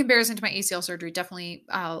in comparison to my ACL surgery, definitely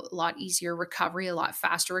a lot easier recovery, a lot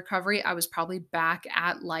faster recovery. I was probably back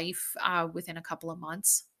at life within a couple of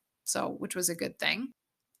months, so which was a good thing.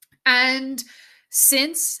 And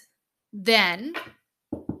since then,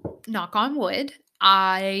 knock on wood,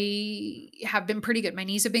 I have been pretty good. My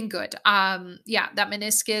knees have been good. Yeah, that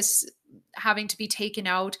meniscus having to be taken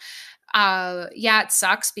out, yeah, it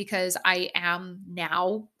sucks because I am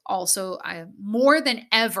now also more than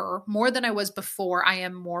ever, more than I was before, I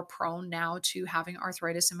am more prone now to having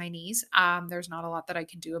arthritis in my knees. There's not a lot that I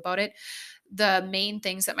can do about it. The main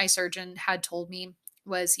things that my surgeon had told me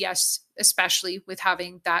was yes, especially with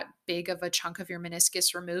having that big of a chunk of your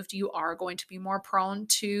meniscus removed, you are going to be more prone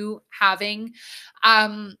to having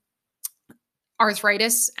um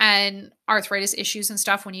arthritis issues and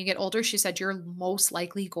stuff when you get older. She said you're most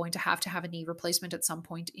likely going to have a knee replacement at some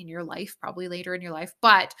point in your life, probably later in your life.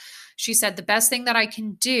 But she said the best thing that I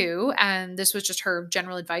can do, and this was just her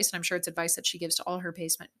general advice, and I'm sure it's advice that she gives to all her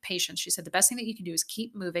patients. She said the best thing that you can do is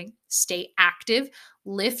keep moving, stay active,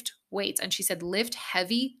 lift weights. And she said lift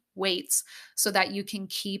heavy weights so that you can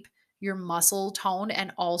keep your muscle tone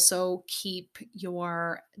and also keep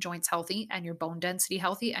your joints healthy and your bone density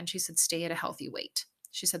healthy. And she said, stay at a healthy weight.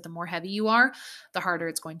 She said, the more heavy you are, the harder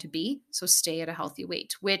it's going to be. So stay at a healthy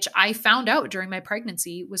weight, which I found out during my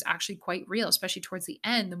pregnancy was actually quite real, especially towards the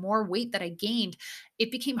end. The more weight that I gained, it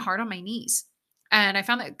became hard on my knees. And I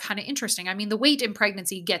found that kind of interesting. I mean, the weight in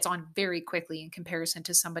pregnancy gets on very quickly in comparison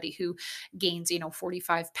to somebody who gains,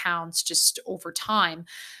 45 pounds just over time.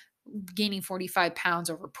 Gaining 45 pounds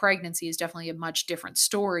over pregnancy is definitely a much different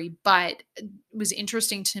story, but it was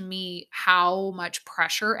interesting to me how much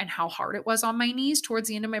pressure and how hard it was on my knees towards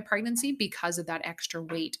the end of my pregnancy because of that extra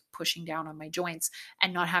weight pushing down on my joints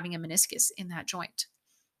and not having a meniscus in that joint.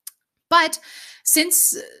 But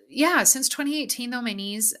since 2018 though, my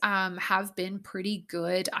knees have been pretty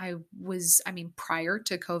good. I mean, prior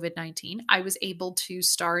to COVID-19, I was able to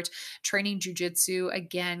start training jujitsu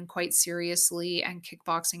again quite seriously and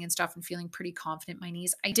kickboxing and stuff and feeling pretty confident in my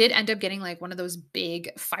knees. I did end up getting like one of those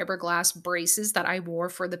big fiberglass braces that I wore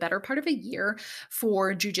for the better part of a year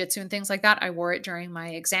for jujitsu and things like that. I wore it during my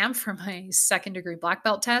exam for my second degree black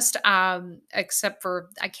belt test. Except for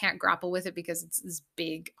I can't grapple with it because it's this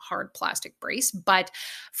big hard plastic brace. But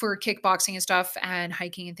for kickboxing and stuff and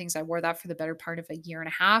hiking and things, I wore that for the better part of a year and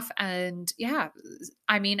a half. And yeah,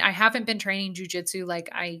 I mean, I haven't been training jujitsu like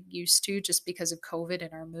I used to just because of COVID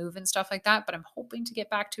and our move and stuff like that. But I'm hoping to get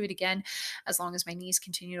back to it again as long as my knees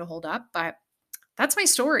continue to hold up. But that's my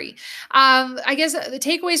story. I guess the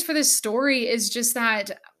takeaways for this story is just that,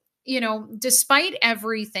 despite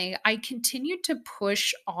everything, I continued to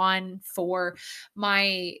push on for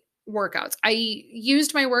my workouts. I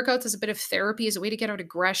used my workouts as a bit of therapy, as a way to get out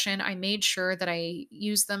aggression. I made sure that I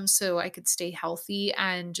used them so I could stay healthy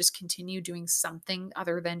and just continue doing something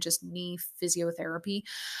other than just knee physiotherapy.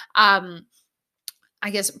 Um, I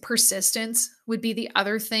guess persistence would be the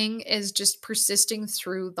other thing, is just persisting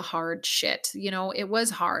through the hard shit. It was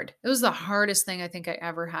hard. It was the hardest thing I think I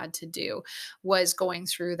ever had to do, was going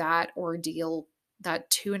through that ordeal, that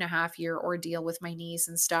 2.5 year ordeal with my knees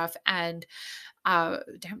and stuff. And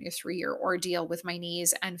damn near 3 year ordeal with my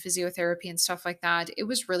knees and physiotherapy and stuff like that. It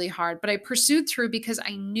was really hard, but I pursued through because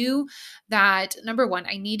I knew that, number one,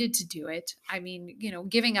 I needed to do it. I mean,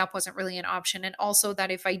 giving up wasn't really an option. And also that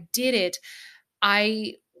if I did it,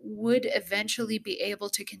 I would eventually be able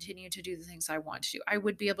to continue to do the things I want to do. I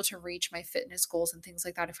would be able to reach my fitness goals and things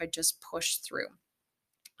like that if I just pushed through.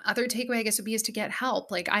 Other takeaway, I guess, would be is to get help.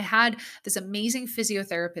 Like, I had this amazing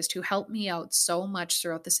physiotherapist who helped me out so much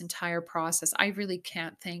throughout this entire process. I really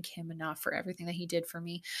can't thank him enough for everything that he did for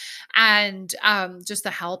me, and just the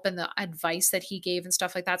help and the advice that he gave and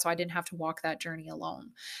stuff like that. So I didn't have to walk that journey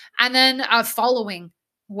alone. And then following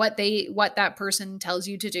what that person tells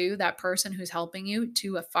you to do, that person who's helping you,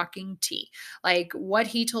 to a fucking T. Like, what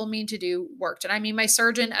he told me to do worked. And I mean, my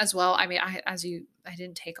surgeon as well. I mean, I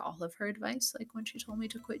didn't take all of her advice, like when she told me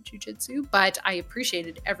to quit jujitsu, but I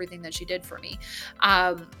appreciated everything that she did for me.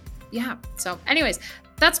 Yeah. So anyways,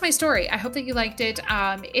 that's my story. I hope that you liked it.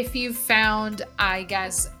 If you found, I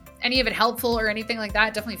guess, any of it helpful or anything like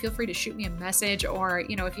that, definitely feel free to shoot me a message. Or,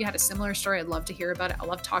 if you had a similar story, I'd love to hear about it. I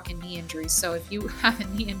love talking knee injuries. So if you have a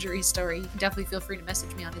knee injury story, you can definitely feel free to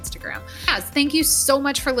message me on Instagram. Yes, thank you so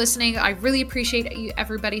much for listening. I really appreciate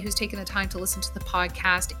everybody who's taken the time to listen to the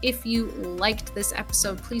podcast. If you liked this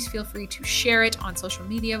episode, please feel free to share it on social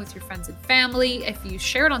media with your friends and family. If you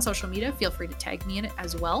share it on social media, feel free to tag me in it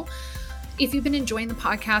as well. If you've been enjoying the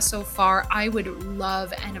podcast so far, I would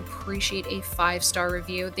love and appreciate a 5-star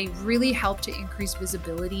review. They really help to increase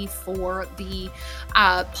visibility for the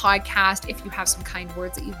podcast. If you have some kind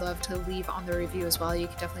words that you'd love to leave on the review as well, you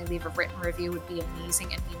can definitely leave a written review. It would be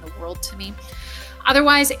amazing and mean the world to me.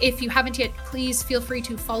 Otherwise, if you haven't yet, please feel free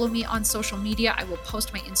to follow me on social media. I will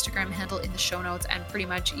post my Instagram handle in the show notes, and pretty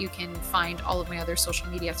much you can find all of my other social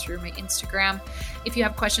media through my Instagram. If you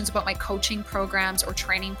have questions about my coaching programs or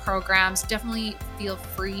training programs, definitely feel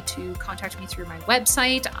free to contact me through my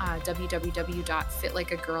website,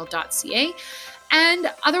 www.fitlikeagirl.ca.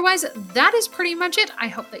 And otherwise, that is pretty much it. I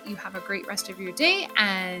hope that you have a great rest of your day,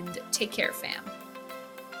 and take care, fam.